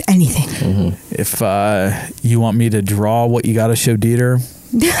 Anything. Mm-hmm. If you want me to draw what you got to show Dieter.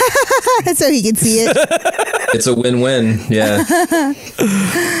 So he can see it. It's a win-win. Yeah.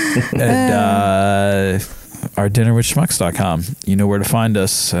 And our dinnerwithschmucks.com. You know where to find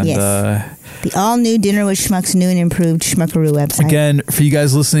us. And, yes. The all-new Dinner with Schmucks, new and improved Schmuckaroo website. Again, for you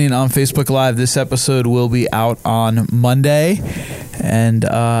guys listening on Facebook Live, this episode will be out on Monday. And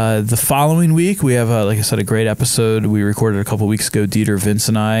the following week, we have, like I said, a great episode we recorded a couple weeks ago, Dieter, Vince,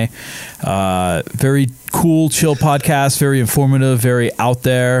 and I. Very cool, chill podcast, very informative, very out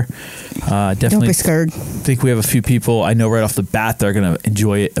there. Definitely Don't be scared. think we have a few people I know right off the bat that are going to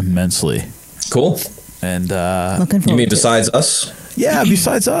enjoy it immensely. Cool. And looking forward you mean to besides us? Yeah,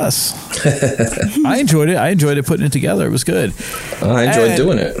 besides us. I enjoyed it. I enjoyed it putting it together. It was good. I enjoyed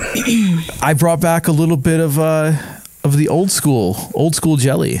doing it. I brought back a little bit of the old school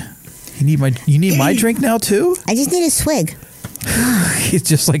jelly. You need my drink now too? I just need a swig. It's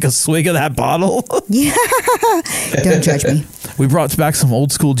just like a swig of that bottle. Yeah. Don't judge me. We brought back some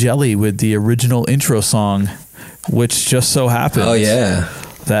old school jelly with the original intro song which just so happens. Oh, yeah.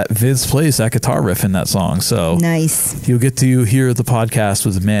 That Viz plays that guitar riff in that song. So nice. You'll get to hear the podcast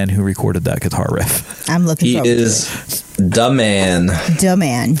with the man who recorded that guitar riff. I'm looking forward to it. He is the man. The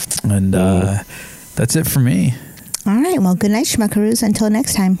man. And that's it for me. All right. Well, good night, Schmuckaroos. Until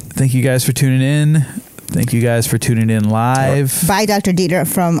next time. Thank you guys for tuning in. Thank you guys for tuning in live. Bye, Dr. Dieter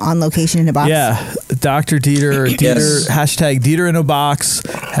from On Location in a Box. Yeah, Dr. Dieter. Yes. Hashtag Dieter in a Box.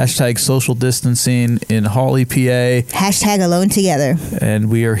 Hashtag social distancing in Hawley, PA. Hashtag alone together. And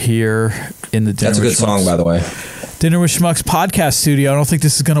we are here in the Dinner That's a good song, by the way. Dinner with Schmucks podcast studio. I don't think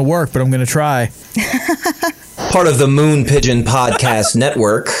this is going to work, but I'm going to try. Part of the Moon Pigeon Podcast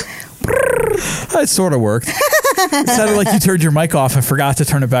Network. It sort of worworked. It sounded like you turned your mic off and forgot to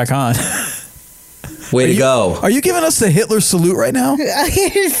turn it back on. Way to go. Are you giving us the Hitler salute right now?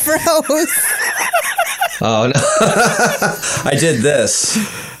 It froze. Oh, no. I did this.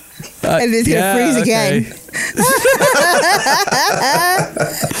 And it's going to freeze again.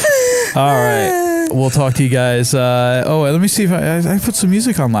 All right. We'll talk to you guys. Let me see if I put some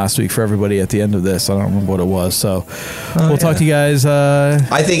music on last week for everybody at the end of this. I don't remember what it was. So we'll talk to you guys.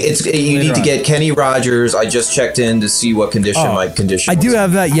 I think you need to get Kenny Rogers. I just checked in to see what condition my condition I was. do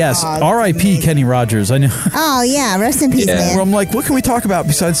have that, yes. R.I.P. Kenny Rogers. I know. Oh, yeah. Rest in peace, man. Where I'm like, what can we talk about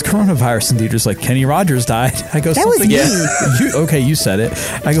besides coronavirus? And Dieter's like, Kenny Rogers died. I go, that was me. You said it.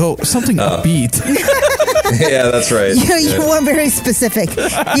 I go, something upbeat. Yeah, that's right. You weren't very specific.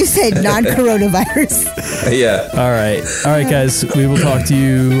 You said non-coronavirus. Yeah. All right, guys. We will talk to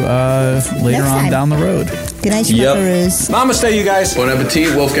you later on down the road. Good night, Schmuckaroos. Namaste, you guys. Bon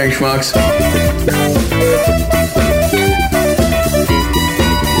appetit, Wolfgang Schmucks.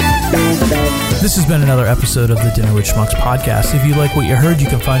 This has been another episode of the Dinner with Schmucks podcast. If you like what you heard, you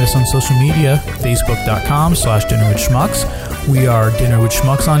can find us on social media, facebook.com/Dinner with Schmucks. We are Dinner with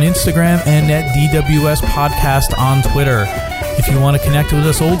Schmucks on Instagram and at DWS Podcast on Twitter. If you want to connect with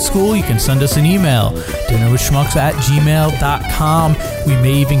us old school, you can send us an email, dinnerwithschmucks@gmail.com. We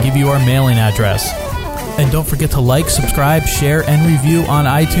may even give you our mailing address. And don't forget to like, subscribe, share, and review on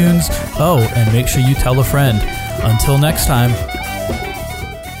iTunes. Oh, and make sure you tell a friend. Until next time.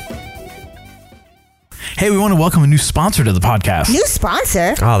 Hey, we want to welcome a new sponsor to the podcast. New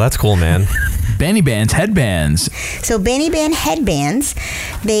sponsor? Oh, that's cool, man. Banny Bands headbands. So Banny Band headbands,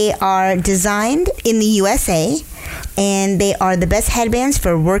 they are designed in the USA, and they are the best headbands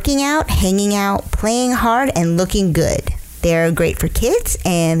for working out, hanging out, playing hard, and looking good. They're great for kids,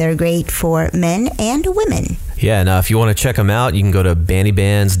 and they're great for men and women. Yeah, and if you want to check them out, you can go to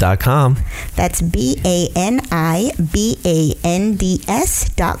bannybands.com. That's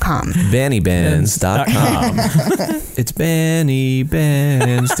BANIBANDS.com. Bannybands.com. It's Banny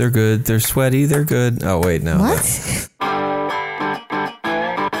Bands. They're good. They're sweaty. They're good. Oh, wait, no. What?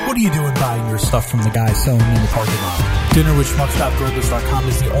 What are you doing buying your stuff from the guy selling in the parking lot? DinnerWithSchmucks.threadless.com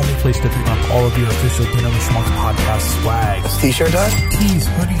is the only place to pick up all of your official Dinner with Schmucks podcast swags. T-shirt time? Tees,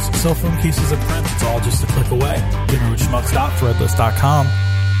 hoodies, cell phone cases, and prints. It's all just a click away. DinnerWithSchmucks.threadless.com.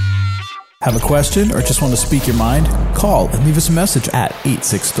 Have a question or just want to speak your mind? Call and leave us a message at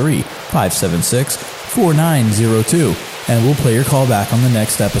 863-576-4902, and we'll play your call back on the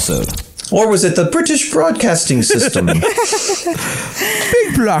next episode. Or was it the British Broadcasting System? Big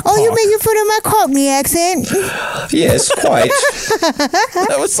black Oh, you're making fun of my Cockney accent? Yes, quite.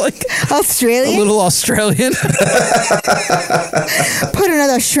 That was like Australian? a little Australian. Put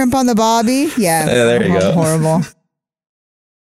another shrimp on the barbie? Yeah. Yeah, there you go. Horrible.